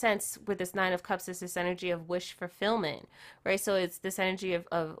in that sense. With this Nine of Cups, is this energy of wish fulfillment, right? So it's this energy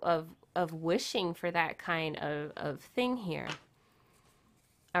of wishing for that kind of thing here.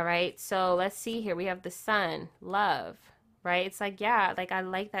 All right, so let's see here. We have the sun, love, right? It's like, yeah, like I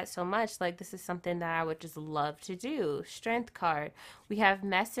like that so much. Like this is something that I would just love to do. Strength card. We have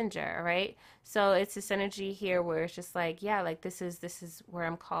messenger, right? So it's this energy here where it's just like, yeah, like this is where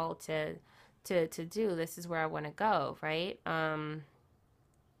I'm called to do. This is where I want to go, right?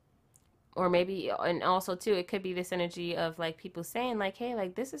 Or maybe, and also too, it could be this energy of like people saying like, hey,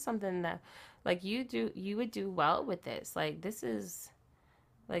 like this is something Like you would do well with this. This is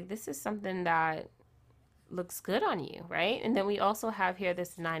something that looks good on you, right? And then we also have here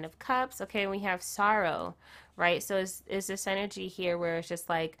this Nine of Cups. Okay, and we have sorrow, right? So is this energy here where it's just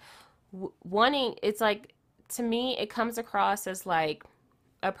like wanting, it's like, to me it comes across as like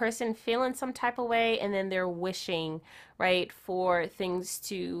a person feeling some type of way, and then they're wishing, right, for things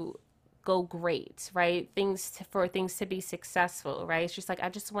to go great, right? For things to be successful, right? It's just like I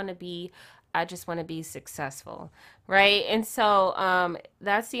just want to be successful, right? And so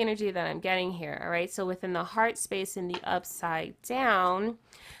that's the energy that I'm getting here, all right? So within the heart space in the upside down,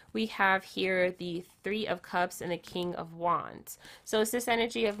 we have here the Three of Cups and the King of Wands. So it's this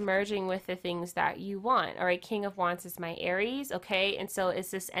energy of merging with the things that you want. All right, King of Wands is my Aries, okay? And so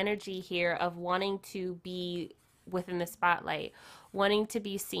it's this energy here of wanting to be within the spotlight, wanting to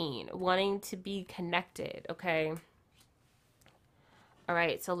be seen, wanting to be connected, okay? All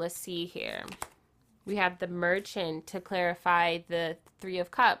right, so let's see here. We have the Merchant to clarify the Three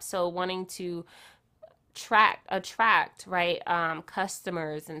of Cups. So wanting to attract, right,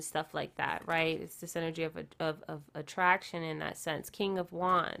 customers and stuff like that, right? It's this energy of attraction in that sense. King of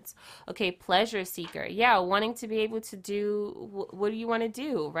Wands, okay, pleasure seeker, yeah, wanting to be able to do what do you want to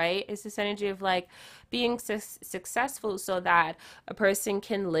do, right? It's this energy of like being successful so that a person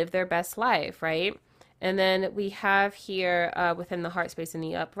can live their best life, right? And then we have here within the heart space in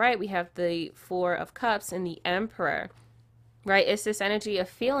the upright, we have the Four of Cups and the Emperor, right? It's this energy of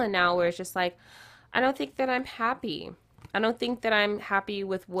feeling now where it's just like, I don't think that I'm happy. I don't think that I'm happy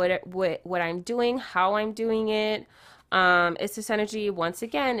with what I'm doing, how I'm doing it. It's this energy, once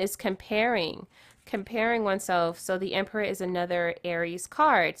again, is comparing oneself. So the Emperor is another Aries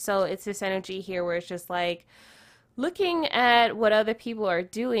card. So it's this energy here where it's just like looking at what other people are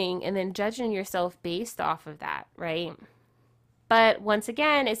doing and then judging yourself based off of that, right? But once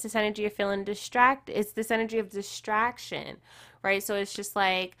again, it's this energy of feeling distracted. It's this energy of distraction, right? So it's just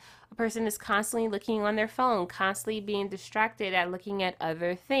like a person is constantly looking on their phone, constantly being distracted at looking at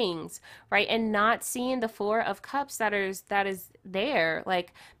other things, right? And not seeing the Four of Cups that is there.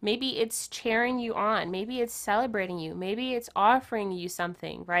 Like maybe it's cheering you on, maybe it's celebrating you, maybe it's offering you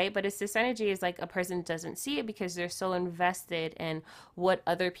something, right? But it's this energy is like a person doesn't see it because they're so invested in what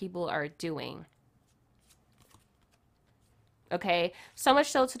other people are doing. Okay, so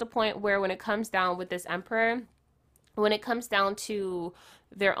much so to the point where when it comes down with this Emperor, when it comes down to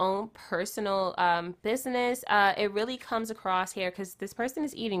their own personal business, it really comes across here because this person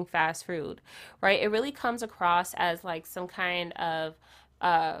is eating fast food, right? It really comes across as like some kind of,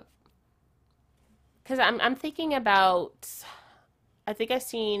 because I'm thinking about, I think I've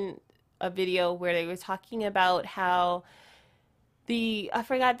seen a video where they were talking about how I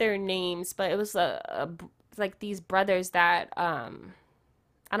forgot their names, but it was like these brothers that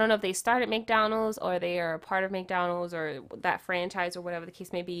I don't know if they started McDonald's or they are a part of McDonald's or that franchise or whatever the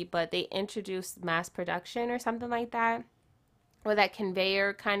case may be, but they introduced mass production or something like that, or that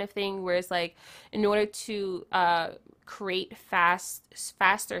conveyor kind of thing, where it's like in order to create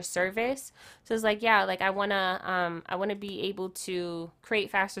faster service. So it's like, yeah, like I wanna be able to create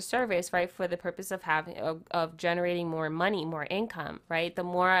faster service, right, for the purpose of having of generating more money, more income, right? The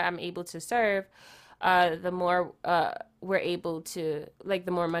more I'm able to serve, the more we're able to, like,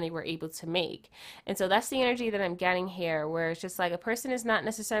 the more money we're able to make. And so that's the energy that I'm getting here, where it's just like a person is not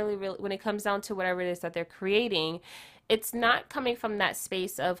necessarily real when it comes down to whatever it is that they're creating. It's not coming from that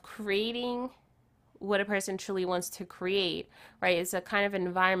space of creating what a person truly wants to create, right? It's a kind of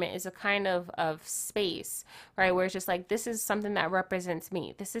environment, it's a kind of space, right? Where it's just like, this is something that represents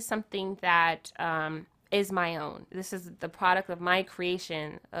me. This is something that is my own. This is the product of my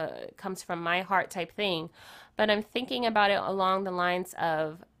creation, comes from my heart type thing. But I'm thinking about it along the lines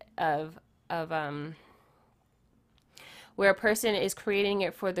of where a person is creating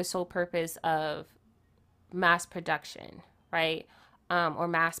it for the sole purpose of mass production, right? Or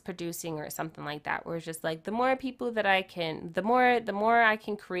mass producing or something like that, where it's just like the more people that I can, the more I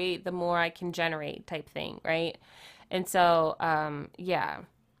can create, the more I can generate type thing, right? And so yeah,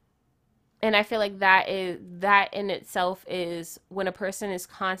 and I feel like that in itself is when a person is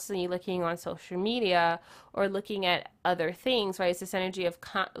constantly looking on social media or looking at other things, right? It's this energy of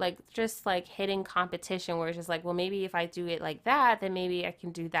like just like hitting competition, where it's just like, well, maybe if I do it like that, then maybe I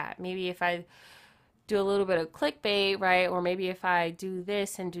can do that. Maybe if I do a little bit of clickbait, right? Or maybe if I do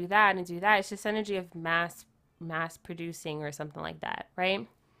this and do that and do that, it's just energy of mass producing or something like that, right?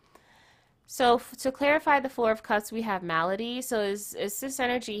 So to clarify the Four of Cups, we have Malady. So it's this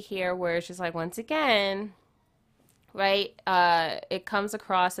energy here where it's just like, once again, right? It comes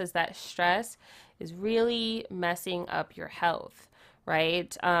across as that stress is really messing up your health,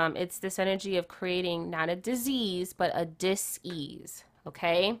 right? It's this energy of creating not a disease, but a dis-ease,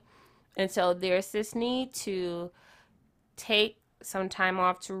 okay? And so there's this need to take some time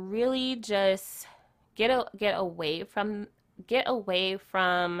off to really just get away from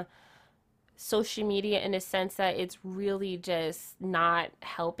social media, in a sense that it's really just not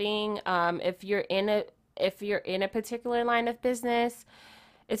helping. If you're in a particular line of business,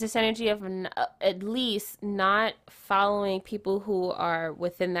 it's this energy of at least not following people who are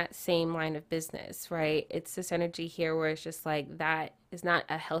within that same line of business, right? It's this energy here where it's just like that is not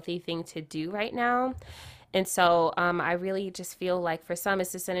a healthy thing to do right now. And so I really just feel like for some,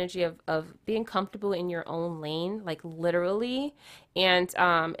 it's this energy of being comfortable in your own lane, like literally. And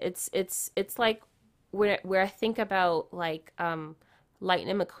it's like where I think about like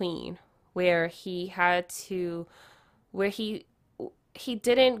Lightning McQueen, where he had to, where he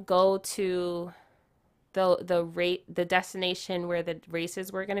didn't go to the destination where the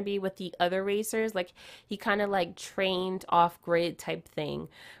races were going to be with the other racers. Like he kind of like trained off grid type thing,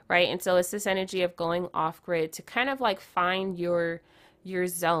 right? And so it's this energy of going off grid to kind of like find your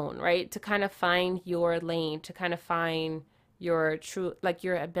zone, right? To kind of find your lane, to kind of find your true, like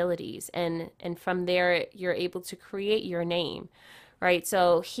your abilities, and from there you're able to create your name, right?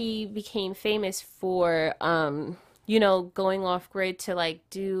 So he became famous for going off grid to like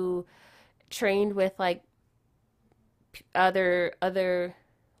do trained with like other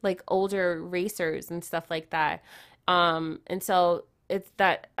like older racers and stuff like that. And so it's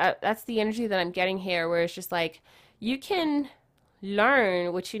that's the energy that I'm getting here, where it's just like you can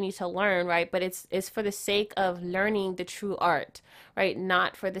learn what you need to learn, right? But it's for the sake of learning the true art, right?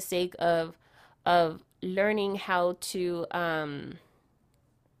 Not for the sake of learning how to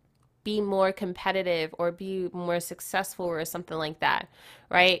be more competitive or be more successful or something like that,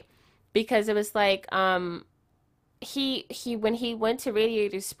 right? Because it was like he when he went to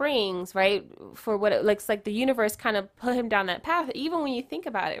Radiator Springs, right, for what it looks like the universe kind of put him down that path. Even when you think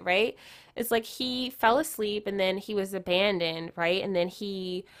about it, right, it's like he fell asleep and then he was abandoned, right, and then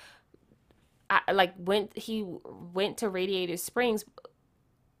he went to Radiator Springs.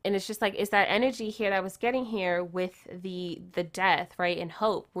 And it's just like it's that energy here that I was getting here with the death, right, and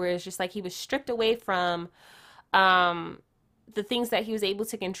hope, where it's just like he was stripped away from um the things that he was able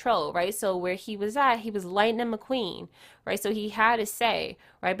to control, right? So where he was at, he was Lightning McQueen, right? So he had a say,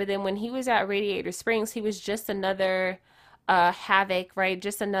 right? But then when he was at Radiator Springs, he was just another havoc, right?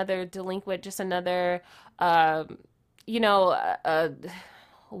 Just another delinquent, just another you know,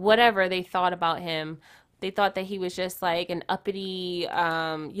 whatever they thought about him. They thought that he was just like an uppity,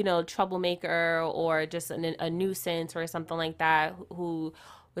 troublemaker, or just a nuisance or something like that, who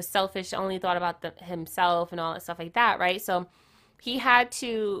was selfish, only thought about himself and all that stuff like that, right? So he had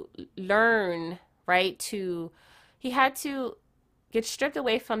to learn, right? He had to get stripped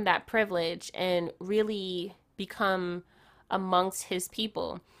away from that privilege and really become amongst his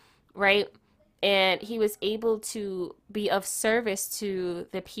people, right? And he was able to be of service to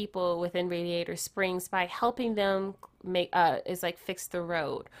the people within Radiator Springs by helping them make is like fix the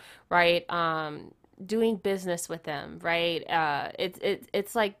road, right? Doing business with them, right?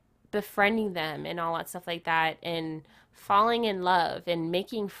 It's like befriending them and all that stuff like that, and falling in love and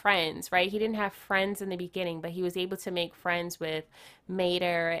making friends, right? He didn't have friends in the beginning, but he was able to make friends with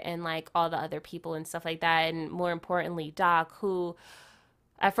Mater and like all the other people and stuff like that, and more importantly, Doc, who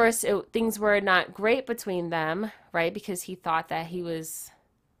at first things were not great between them, right? Because he thought that he was,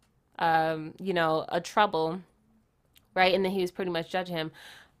 a trouble, right? And then he was pretty much judging him.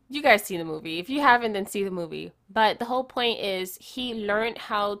 You guys see the movie. If you haven't, then see the movie. But the whole point is he learned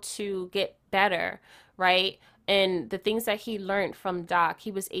how to get better, right? And the things that he learned from Doc,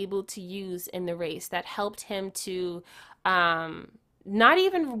 he was able to use in the race that helped him to um, not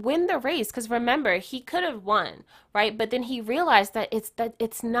even win the race. Because remember, he could have won, right? But then he realized that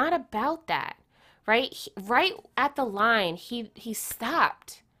it's not about that, right? Right at the line, he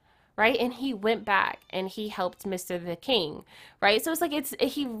stopped, right? And he went back and he helped Mr. the King, right? So it's like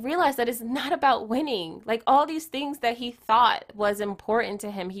he realized that it's not about winning. Like all these things that he thought was important to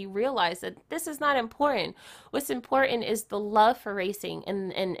him, he realized that this is not important. What's important is the love for racing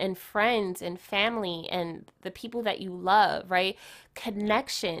and friends and family and the people that you love, right?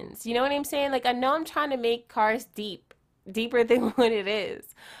 Connections. You know what I'm saying? Like I know I'm trying to make Cars deeper than what it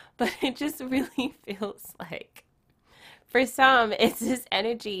is, but it just really feels like for some, it's this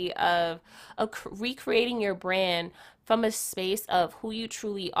energy of recreating your brand from a space of who you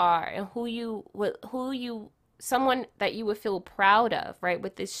truly are and who you someone that you would feel proud of, right?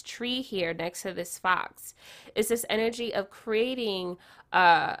 With this tree here next to this fox, is this energy of creating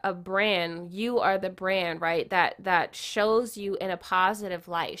a brand. You are the brand, right? That shows you in a positive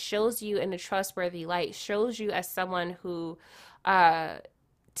light, shows you in a trustworthy light, shows you as someone who uh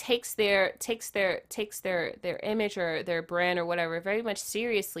takes their image or their brand or whatever very much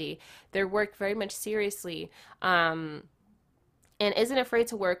seriously, their work very much seriously, um and isn't afraid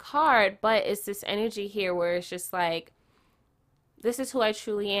to work hard. But it's this energy here where it's just like, this is who I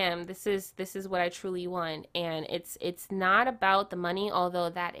truly am. This is what I truly want. And it's not about the money,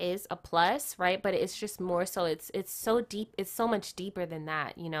 although that is a plus, right? But it's just more so, it's so deep, it's so much deeper than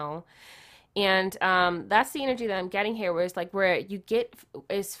that, you know. And that's the energy that I'm getting here, where it's like, where you get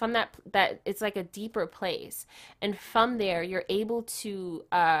is from that it's like a deeper place, and from there you're able to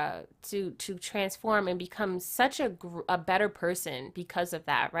transform and become such a better person because of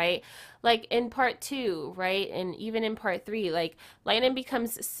that, right? Like in part two, right, and even in part three, like Lightning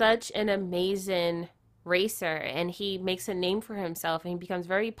becomes such an amazing racer, and he makes a name for himself, and he becomes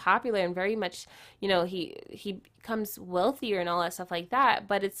very popular and very much, you know, he becomes wealthier and all that stuff like that.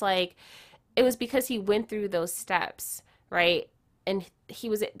 But it's like, it was because he went through those steps, right? And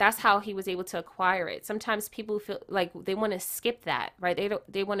that's how he was able to acquire it. Sometimes people feel like they want to skip that, right?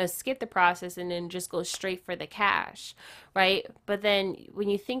 They want to skip the process and then just go straight for the cash, right? But then when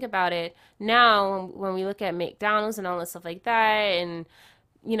you think about it now, when we look at McDonald's and all this stuff like that, and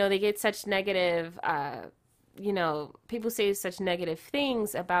you know, they get such negative you know, people say such negative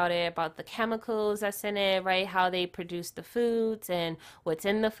things about it, about the chemicals that's in it, right? How they produce the foods and what's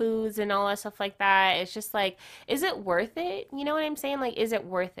in the foods and all that stuff like that. It's just like, is it worth it? You know what I'm saying? Like, is it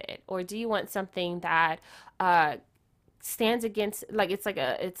worth it? Or do you want something that uh stands against, like, it's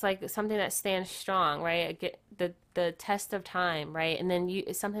like something that stands strong, right? Get the test of time, right? And then you,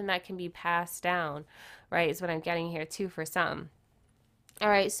 it's something that can be passed down, right? Is what I'm getting here too for some. All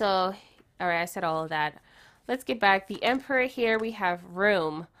right, so, all right, I said all of that. Let's get back. The Emperor here, we have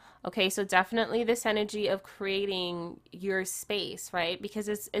room. Okay, so definitely this energy of creating your space, right? Because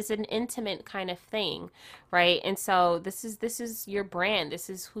it's an intimate kind of thing, right? And so this is your brand. This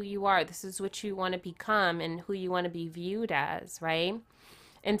is who you are. This is what you want to become and who you want to be viewed as, right?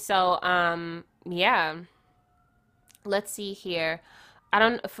 And so yeah, let's see here. I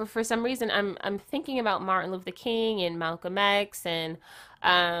don't, for some reason I'm thinking about Martin Luther King and Malcolm X, and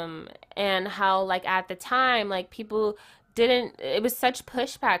how, like, at the time, like, people didn't, it was such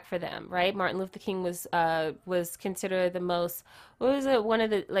pushback for them, right? Martin Luther King was considered the most, what was it, one of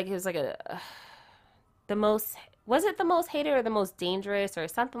the, like, it was like a the most, was it the most hated or the most dangerous or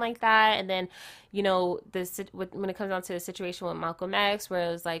something like that? And then, you know, when it comes down to the situation with Malcolm X, where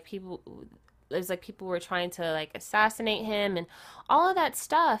it was like people were trying to like assassinate him and all of that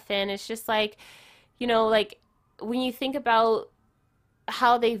stuff. And it's just like, you know, like, when you think about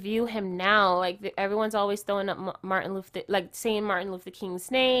how they view him now, like, everyone's always throwing up Martin Luther, like saying Martin Luther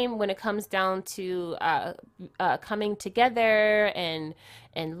King's name when it comes down to coming together and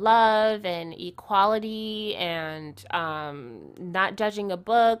love and equality, and not judging a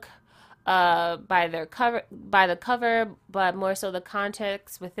book by the cover, but more so the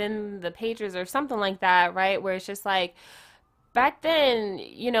context within the pages or something like that, right? Where it's just like, back then,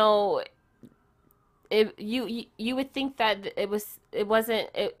 you know, you would think that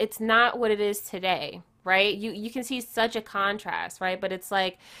it's not what it is today, right? You can see such a contrast, right? But it's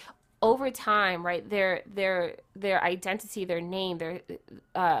like, over time, right, their identity, their name, their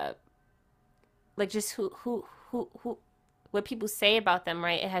uh like, just who what people say about them,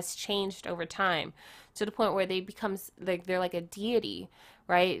 right? It has changed over time to the point where they become like, they're like a deity,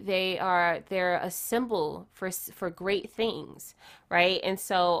 right? They're a symbol for great things, right? And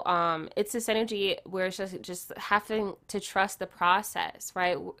so it's this energy where it's just having to trust the process,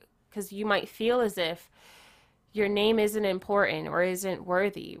 right? Because you might feel as if your name isn't important or isn't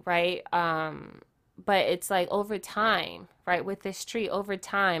worthy, right? But it's like, over time, right, with this tree, over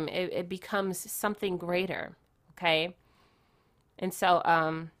time, it becomes something greater, okay? And so,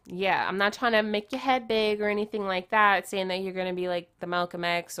 yeah, I'm not trying to make your head big or anything like that, saying that you're going to be like the Malcolm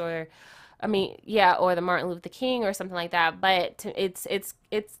X, or, I mean, yeah, or the Martin Luther King or something like that. But it's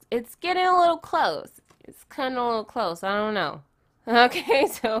getting a little close. It's kind of a little close. I don't know. Okay,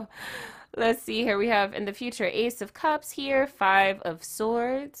 so let's see here. We have in the future Ace of Cups here, Five of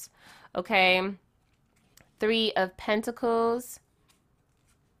Swords. Okay, Three of Pentacles.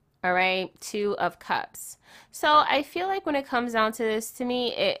 All right, Two of Cups. So I feel like when it comes down to this, to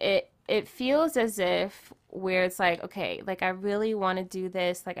me, it feels as if, where it's like, okay, like, I really want to do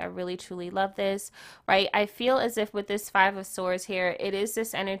this, like, I really truly love this, right? I feel as if with this Five of Swords here, it is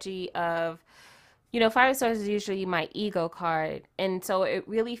this energy of you know, Five of Swords is usually my ego card, and so it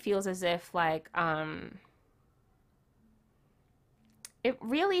really feels as if like it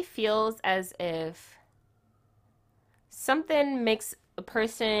really feels as if something makes a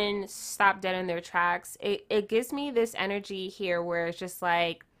person stop dead in their tracks. It gives me this energy here where it's just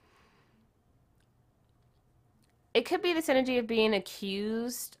like it could be this energy of being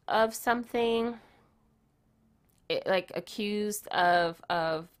accused of something, like accused of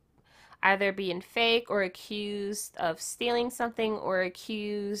either being fake or accused of stealing something or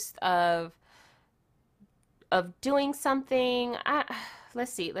accused of doing something.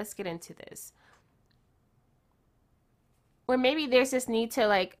 Let's see. Let's get into this. Or maybe there's this need to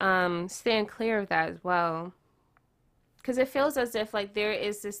like stand clear of that as well. Because it feels as if like there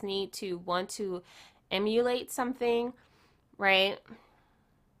is this need to want to emulate something, right?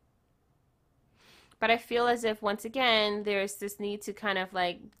 But I feel as if once again there's this need to kind of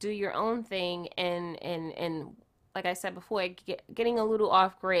like do your own thing and like I said before, getting a little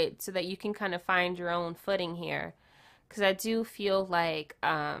off grid so that you can kind of find your own footing here. Because I do feel like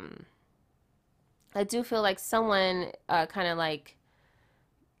someone kind of like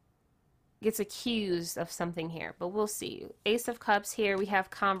gets accused of something here, but we'll see. Ace of Cups here, we have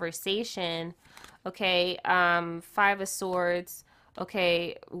conversation. Okay, Five of Swords.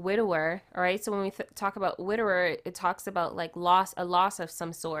 Okay, widower. All right, so when we talk about widower, it talks about like a loss of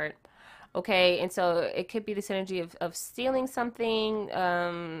some sort. Okay, and so it could be this energy of stealing something.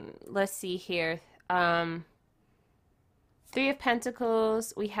 Let's see here. Three of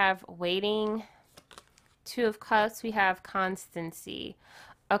Pentacles, we have waiting. Two of Cups, we have constancy.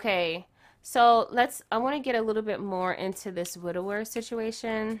 Okay, so I want to get a little bit more into this widower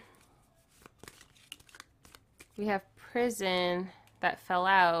situation. We have prison that fell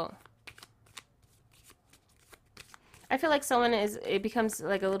out. I feel like it becomes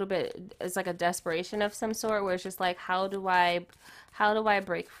like a little bit, it's like a desperation of some sort where it's just like, how do I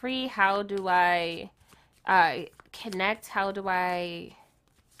break free? How do I connect? How do I,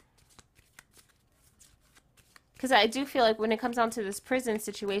 because I do feel like when it comes down to this prison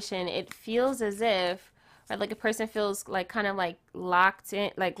situation, it feels as if, right, like a person feels like kind of like locked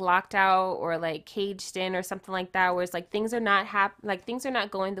in, like locked out or like caged in or something like that, where it's like things are not like things are not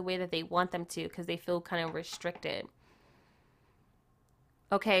going the way that they want them to because they feel kind of restricted.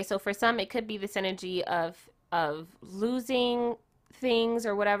 Okay, so for some, it could be this energy of losing things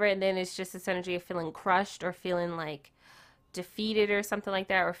or whatever, and then it's just this energy of feeling crushed or feeling like defeated or something like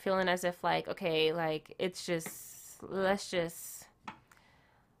that, or feeling as if like, okay, like it's just let's just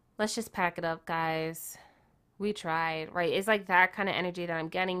pack it up, guys. We tried, right? It's like that kind of energy that I'm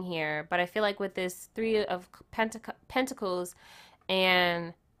getting here. But I feel like with this Three of Pentacles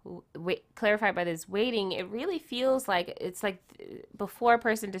and clarified by this waiting, it really feels like it's like before a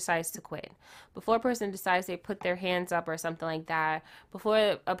person decides to quit, before a person decides they put their hands up or something like that,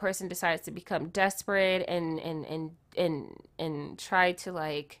 before a person decides to become desperate and try to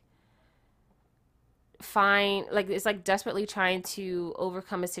like find, like it's like desperately trying to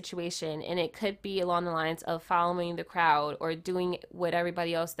overcome a situation, and it could be along the lines of following the crowd or doing what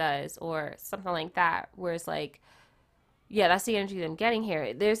everybody else does or something like that, where it's like, yeah, that's the energy that I'm getting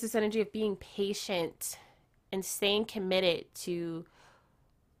here. There's this energy of being patient and staying committed to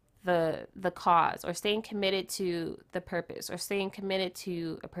the cause, or staying committed to the purpose, or staying committed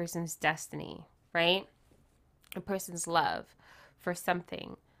to a person's destiny, right? A person's love for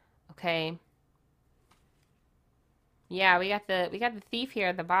something. Okay. Yeah, we got the thief here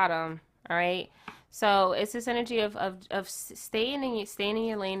at the bottom. All right. So it's this energy of staying in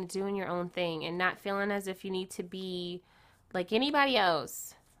your lane, doing your own thing, and not feeling as if you need to be like anybody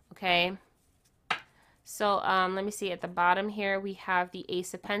else. Okay. So let me see. At the bottom here, we have the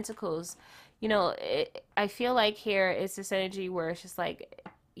Ace of Pentacles. You know, I feel like here is this energy where it's just like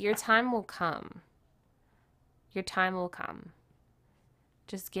your time will come. Your time will come.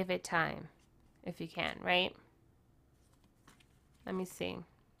 Just give it time if you can, right? Let me see.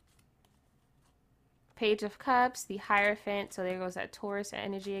 Page of Cups, the Hierophant. So there goes that Taurus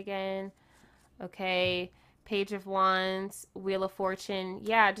energy again. Okay. Page of Wands, Wheel of Fortune.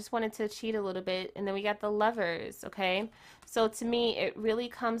 Yeah, I just wanted to cheat a little bit. And then we got the Lovers, okay? So to me, it really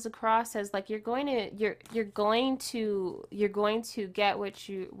comes across as like you're going to get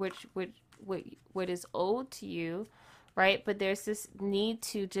what is owed to you, right? But there's this need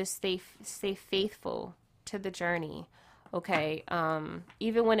to just stay faithful to the journey. Okay,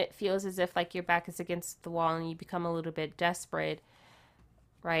 even when it feels as if like your back is against the wall and you become a little bit desperate,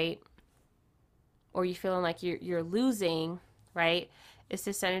 right? Or you feeling like you're losing, right? It's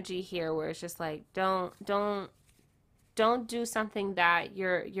this energy here where it's just like don't do something that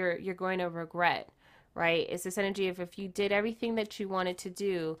you're going to regret, right? It's this energy of if you did everything that you wanted to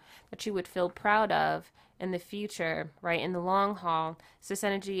do, that you would feel proud of in the future, right? In the long haul, it's this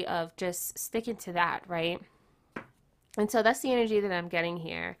energy of just sticking to that, right? And so that's the energy that I'm getting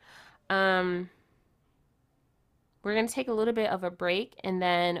here. Um, we're going to take a little bit of a break and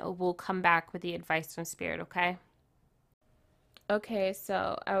then we'll come back with the advice from Spirit, okay? Okay,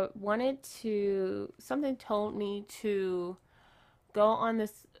 so I wanted to, something told me to go on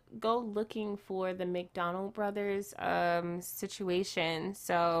this, go looking for the McDonald brothers situation.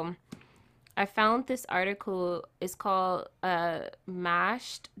 So I found this article. It's called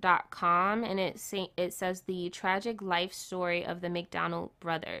mashed.com, and it says the tragic life story of the McDonald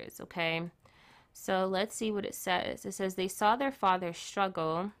brothers, okay? So let's see what it says. It says they saw their father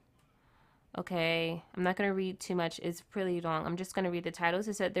struggle. Okay, I'm not going to read too much. It's pretty long. I'm just going to read the titles.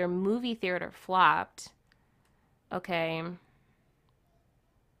 It said their movie theater flopped. Okay.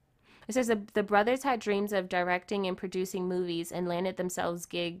 It says the brothers had dreams of directing and producing movies and landed themselves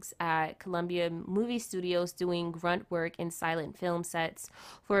gigs at Columbia Movie Studios doing grunt work in silent film sets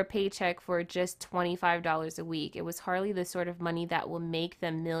for a paycheck for just $25 a week. It was hardly the sort of money that will make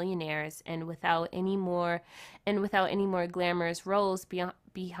them millionaires, and without any more glamorous roles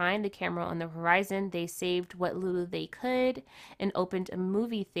behind the camera on the horizon, they saved what little they could and opened a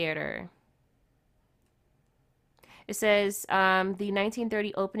movie theater. It says the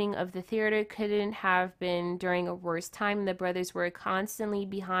 1930 opening of the theater couldn't have been during a worse time. The brothers were constantly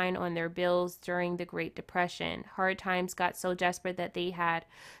behind on their bills during the Great Depression. Hard times got so desperate that they had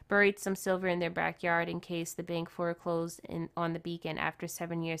buried some silver in their backyard in case the bank foreclosed on the Beacon. After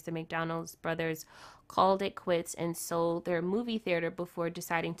 7 years, the McDonald's brothers called it quits and sold their movie theater before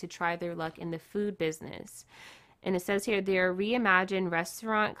deciding to try their luck in the food business. And it says here their reimagined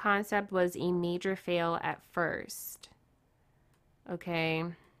restaurant concept was a major fail at first. Okay.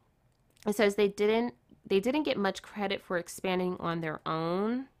 It says they didn't get much credit for expanding on their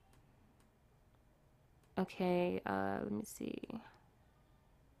own. Okay, let me see.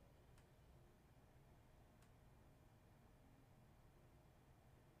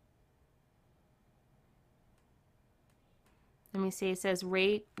 Let me see. It says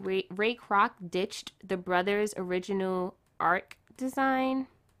Ray Kroc ditched the brothers' original arc design.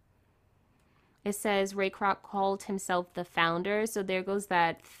 It says Ray Kroc called himself the founder. So there goes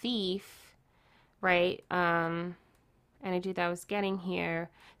that thief, right? Energy that I was getting here.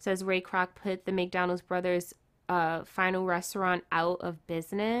 It says Ray Kroc put the McDonald's brothers' final restaurant out of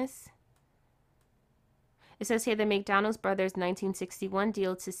business. It says here the McDonald's brothers' 1961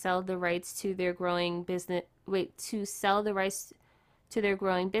 deal to sell the rights to their growing business. To sell the rights to their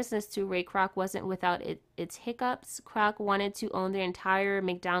growing business to Ray Kroc wasn't without its hiccups. Kroc wanted to own the entire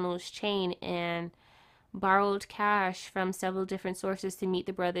McDonald's chain and borrowed cash from several different sources to meet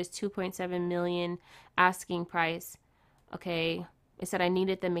the brothers' $2.7 million asking price. Okay, it said I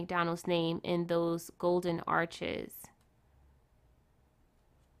needed the McDonald's name in those golden arches.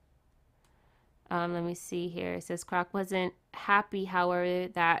 Let me see here. It says Kroc wasn't happy, however,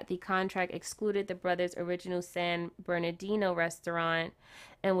 that the contract excluded the brothers' original San Bernardino restaurant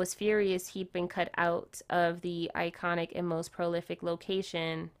and was furious he'd been cut out of the iconic and most prolific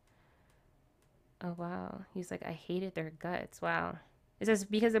location. Oh, wow. He's like, I hated their guts. Wow. It says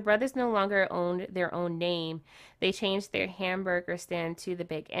because the brothers no longer owned their own name, they changed their hamburger stand to the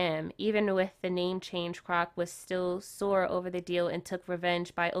Big M. Even with the name change, Kroc was still sore over the deal and took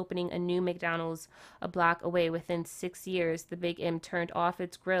revenge by opening a new McDonald's a block away. Within 6 years, the Big M turned off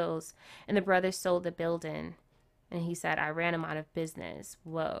its grills, and the brothers sold the building. And he said, I ran him out of business.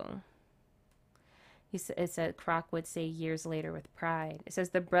 Whoa. It said Kroc would say years later with pride. It says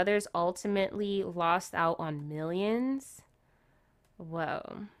the brothers ultimately lost out on millions.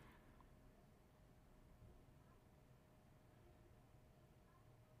 Whoa.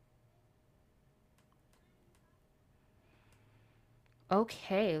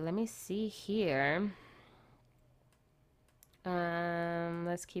 Okay, let me see here.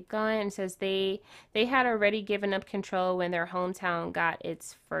 Let's keep going. It says they had already given up control when their hometown got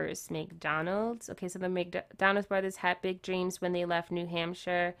its first McDonald's. Okay, so the McDonald's brothers had big dreams when they left New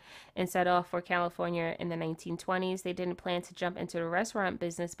Hampshire and set off for California in the 1920s. They didn't plan to jump into the restaurant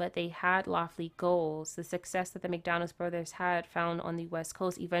business, but they had lofty goals. The success that the McDonald's brothers had found on the West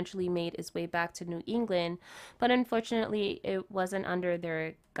Coast eventually made its way back to New England, but unfortunately, it wasn't under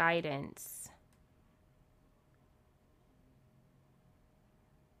their guidance.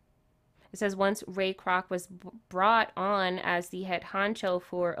 It says once Ray Kroc was brought on as the head honcho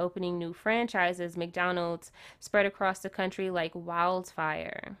for opening new franchises, McDonald's spread across the country like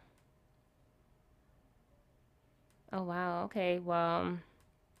wildfire. Oh, wow. Okay, well,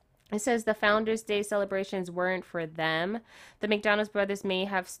 It says the Founders Day celebrations weren't for them. The McDonald's brothers may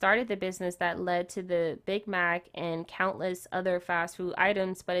have started the business that led to the Big Mac and countless other fast food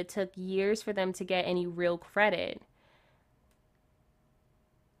items, but it took years for them to get any real credit.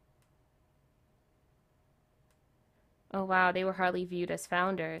 Oh, wow, they were hardly viewed as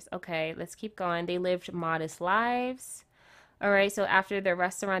founders. Okay, let's keep going. They lived modest lives. All right, so after the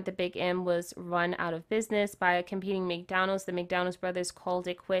restaurant, the Big M, was run out of business by a competing McDonald's, the McDonald's brothers called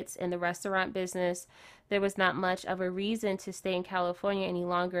it quits in the restaurant business. There was not much of a reason to stay in California any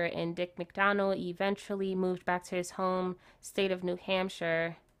longer, and Dick McDonald eventually moved back to his home state of New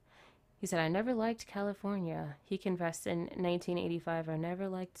Hampshire. He said, I never liked California. He confessed in 1985, I never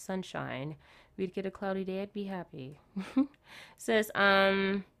liked sunshine. We'd get a cloudy day, I'd be happy. Says,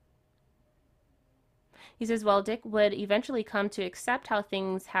 He says, well, Dick would eventually come to accept how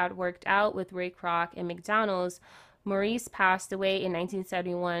things had worked out with Ray Kroc and McDonald's. Maurice passed away in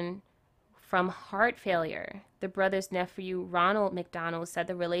 1971 from heart failure. The brother's nephew, Ronald McDonald, said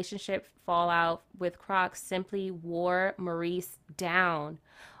the relationship fallout with Kroc simply wore Maurice down.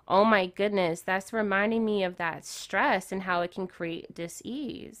 Oh my goodness, that's reminding me of that stress and how it can create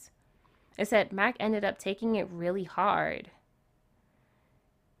dis-ease. It said Mac ended up taking it really hard.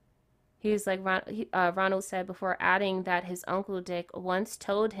 He was like, Ronald said before, adding that his uncle Dick once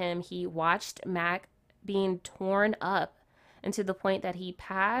told him he watched Mac being torn up, and to the point that he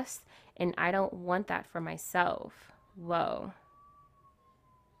passed, and I don't want that for myself. Whoa.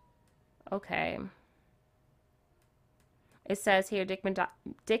 Okay. It says here Dick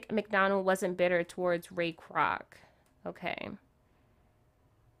McDonald wasn't bitter towards Ray Kroc. Okay.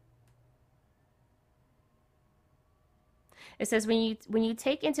 It says when you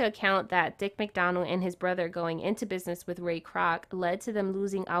take into account that Dick McDonald and his brother going into business with Ray Kroc led to them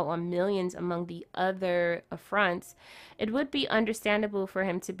losing out on millions among the other affronts, it would be understandable for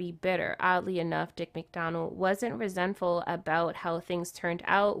him to be bitter. Oddly enough, Dick McDonald wasn't resentful about how things turned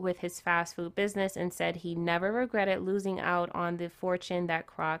out with his fast food business and said he never regretted losing out on the fortune that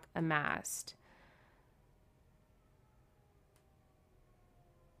Kroc amassed.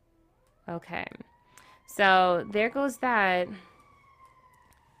 Okay. So there goes that.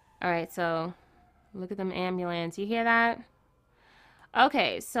 All right, so look at them ambulance. You hear that?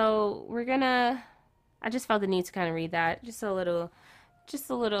 Okay, so we're gonna. I just felt the need to kind of read that. Just a little.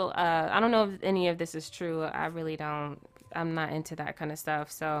 I don't know if any of this is true. I really don't. I'm not into that kind of stuff.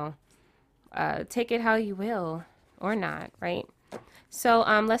 So take it how you will or not, right? So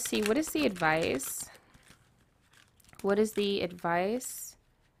let's see. What is the advice? What is the advice?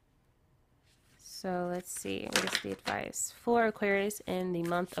 So let's see, what is the advice for Aquarius in the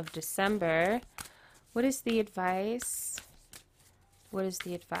month of December? What is the advice? What is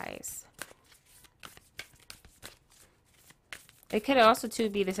the advice? It could also too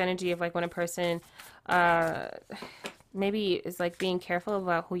be this energy of like when a person maybe is like being careful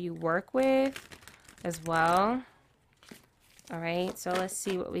about who you work with as well. All right, so let's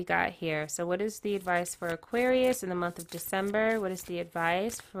see what we got here. So what is the advice for Aquarius in the month of December? What is the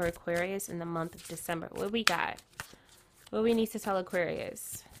advice for Aquarius in the month of December? What we got? What do we need to tell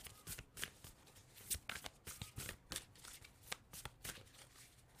Aquarius?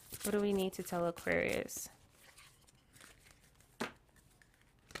 What do we need to tell Aquarius?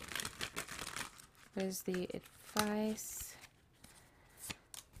 What is the advice?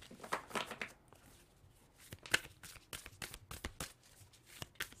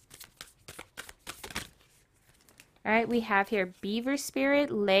 All right, we have here Beaver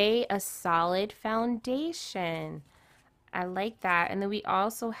Spirit, lay a solid foundation. I like that. And then we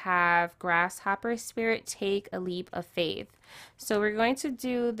also have Grasshopper Spirit, take a leap of faith. So we're going to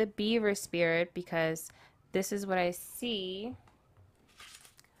do the Beaver Spirit because this is what I see.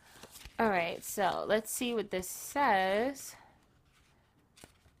 All right, so let's see what this says.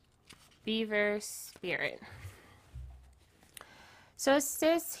 Beaver Spirit. So it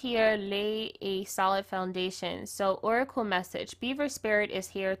says here, lay a solid foundation. So oracle message, Beaver Spirit is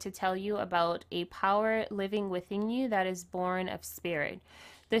here to tell you about a power living within you that is born of spirit,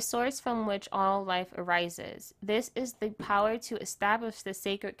 the source from which all life arises. This is the power to establish the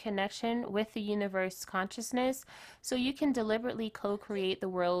sacred connection with the universe consciousness so you can deliberately co-create the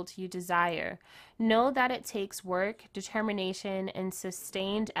world you desire. Know that it takes work, determination, and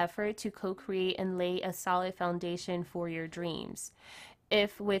sustained effort to co-create and lay a solid foundation for your dreams.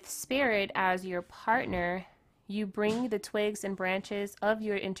 If with spirit as your partner, you bring the twigs and branches of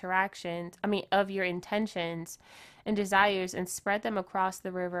your of your intentions and desires and spread them across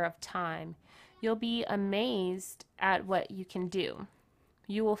the river of time, you'll be amazed at what you can do.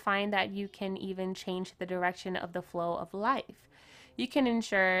 You will find that you can even change the direction of the flow of life. You can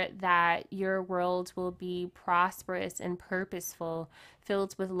ensure that your world will be prosperous and purposeful,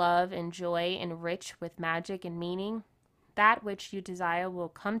 filled with love and joy and rich with magic and meaning. That which you desire will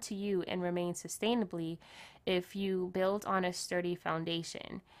come to you and remain sustainably if you build on a sturdy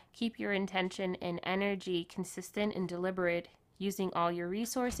foundation. Keep your intention and energy consistent and deliberate, using all your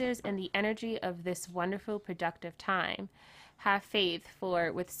resources and the energy of this wonderful, productive time. Have faith,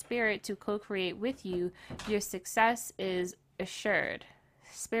 for with Spirit to co create with you, your success is assured.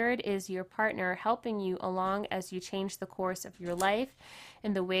 Spirit is your partner, helping you along as you change the course of your life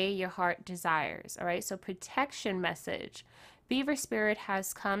in the way your heart desires. All right, so protection message. Beaver Spirit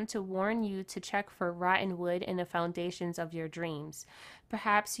has come to warn you to check for rotten wood in the foundations of your dreams.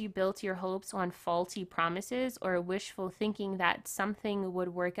 Perhaps you built your hopes on faulty promises or wishful thinking that something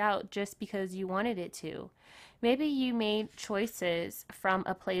would work out just because you wanted it to. Maybe you made choices from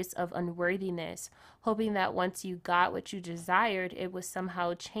a place of unworthiness, hoping that once you got what you desired, it would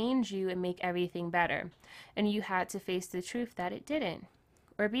somehow change you and make everything better. And you had to face the truth that it didn't.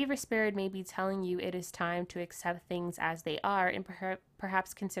 Or Beaver Spirit may be telling you it is time to accept things as they are and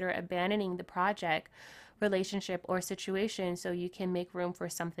perhaps consider abandoning the project, relationship, or situation so you can make room for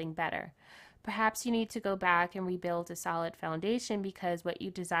something better. Perhaps you need to go back and rebuild a solid foundation because what you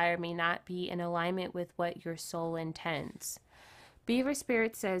desire may not be in alignment with what your soul intends. Beaver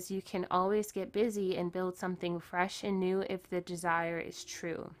Spirit says you can always get busy and build something fresh and new if the desire is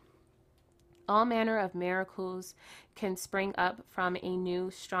true. All manner of miracles can spring up from a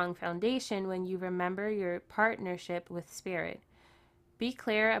new, strong foundation when you remember your partnership with Spirit. Be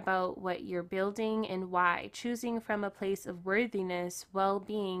clear about what you're building and why, choosing from a place of worthiness,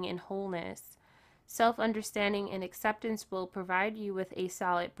 well-being, and wholeness. Self-understanding and acceptance will provide you with a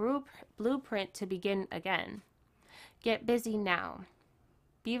solid blueprint to begin again. Get busy now.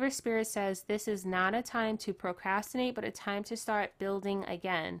 Beaver Spirit says this is not a time to procrastinate, but a time to start building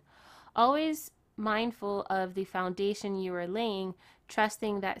again. Always mindful of the foundation you are laying,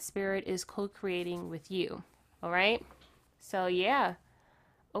 trusting that Spirit is co-creating with you. All right? So, yeah.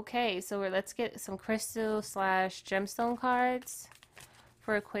 Okay, so let's get some crystal / gemstone cards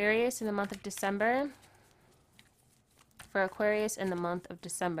for Aquarius in the month of December. For Aquarius in the month of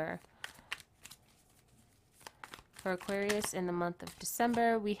December. For Aquarius in the month of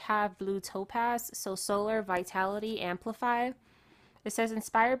December, we have blue topaz, so solar vitality amplify. It says,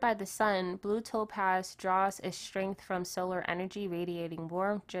 inspired by the sun, blue topaz draws its strength from solar energy, radiating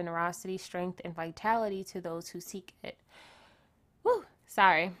warmth, generosity, strength, and vitality to those who seek it.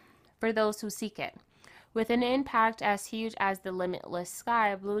 For those who seek it. With an impact as huge as the limitless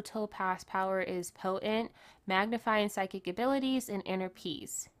sky, blue topaz power is potent, magnifying psychic abilities and inner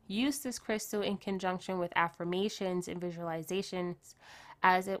peace. Use this crystal in conjunction with affirmations and visualizations,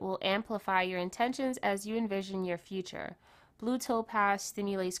 as it will amplify your intentions as you envision your future. Blue topaz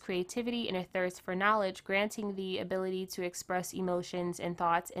stimulates creativity and a thirst for knowledge, granting the ability to express emotions and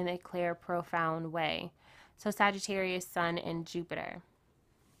thoughts in a clear, profound way. So Sagittarius, Sun, and Jupiter.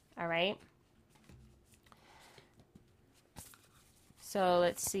 All right. So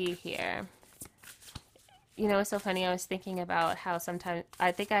let's see here. You know, it's so funny. I was thinking about how sometimes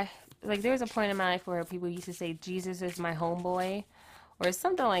there was a point in my life where people used to say Jesus is my homeboy or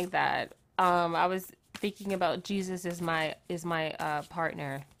something like that. I was thinking about Jesus is my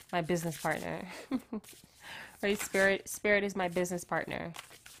partner, my business partner. Right? Spirit is my business partner.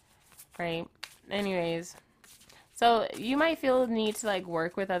 Right? Anyways, so you might feel the need to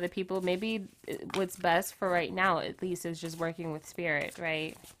work with other people. Maybe what's best for right now, at least, is just working with Spirit,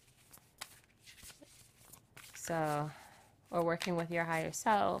 right? So, or working with your higher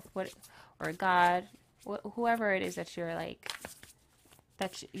self, or God, whoever it is that you're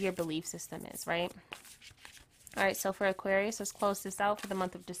that your belief system is, right? All right, so for Aquarius, let's close this out for the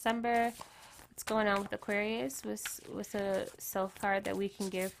month of December. What's going on with Aquarius? What's a self card that we can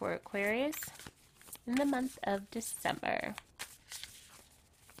give for Aquarius in the month of December?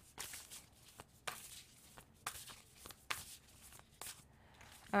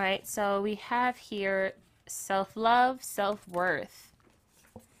 All right, so we have here self-love, self-worth.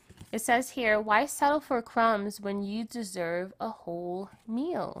 It says here, why settle for crumbs when you deserve a whole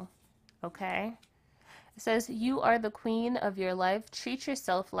meal? Okay. It says, you are the queen of your life. Treat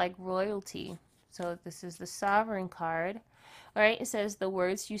yourself like royalty. So this is the Sovereign card. All right. It says, the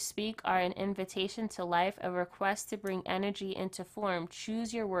words you speak are an invitation to life, a request to bring energy into form.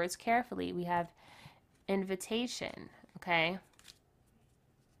 Choose your words carefully. We have invitation. Okay.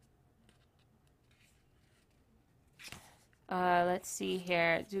 Let's see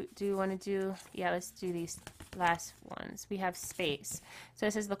here. Do you want to do? Yeah, let's do these last ones. We have space. So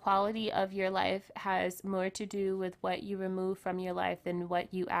it says the quality of your life has more to do with what you remove from your life than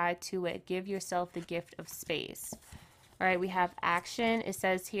what you add to it. Give yourself the gift of space. All right, we have action. It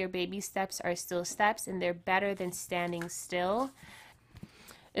says here, baby steps are still steps and they're better than standing still.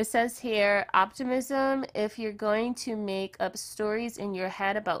 It says here, optimism. If you're going to make up stories in your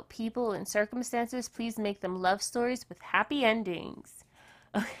head about people and circumstances, please make them love stories with happy endings.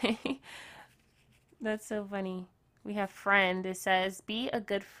 Okay. That's so funny. We have friend. It says, be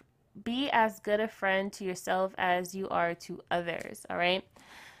as good a friend to yourself as you are to others. All right.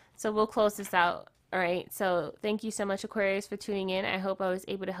 So we'll close this out. All right. So thank you so much, Aquarius, for tuning in. I hope I was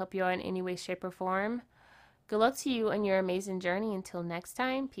able to help you out in any way, shape, or form. Good luck to you on your amazing journey. Until next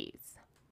time, peace.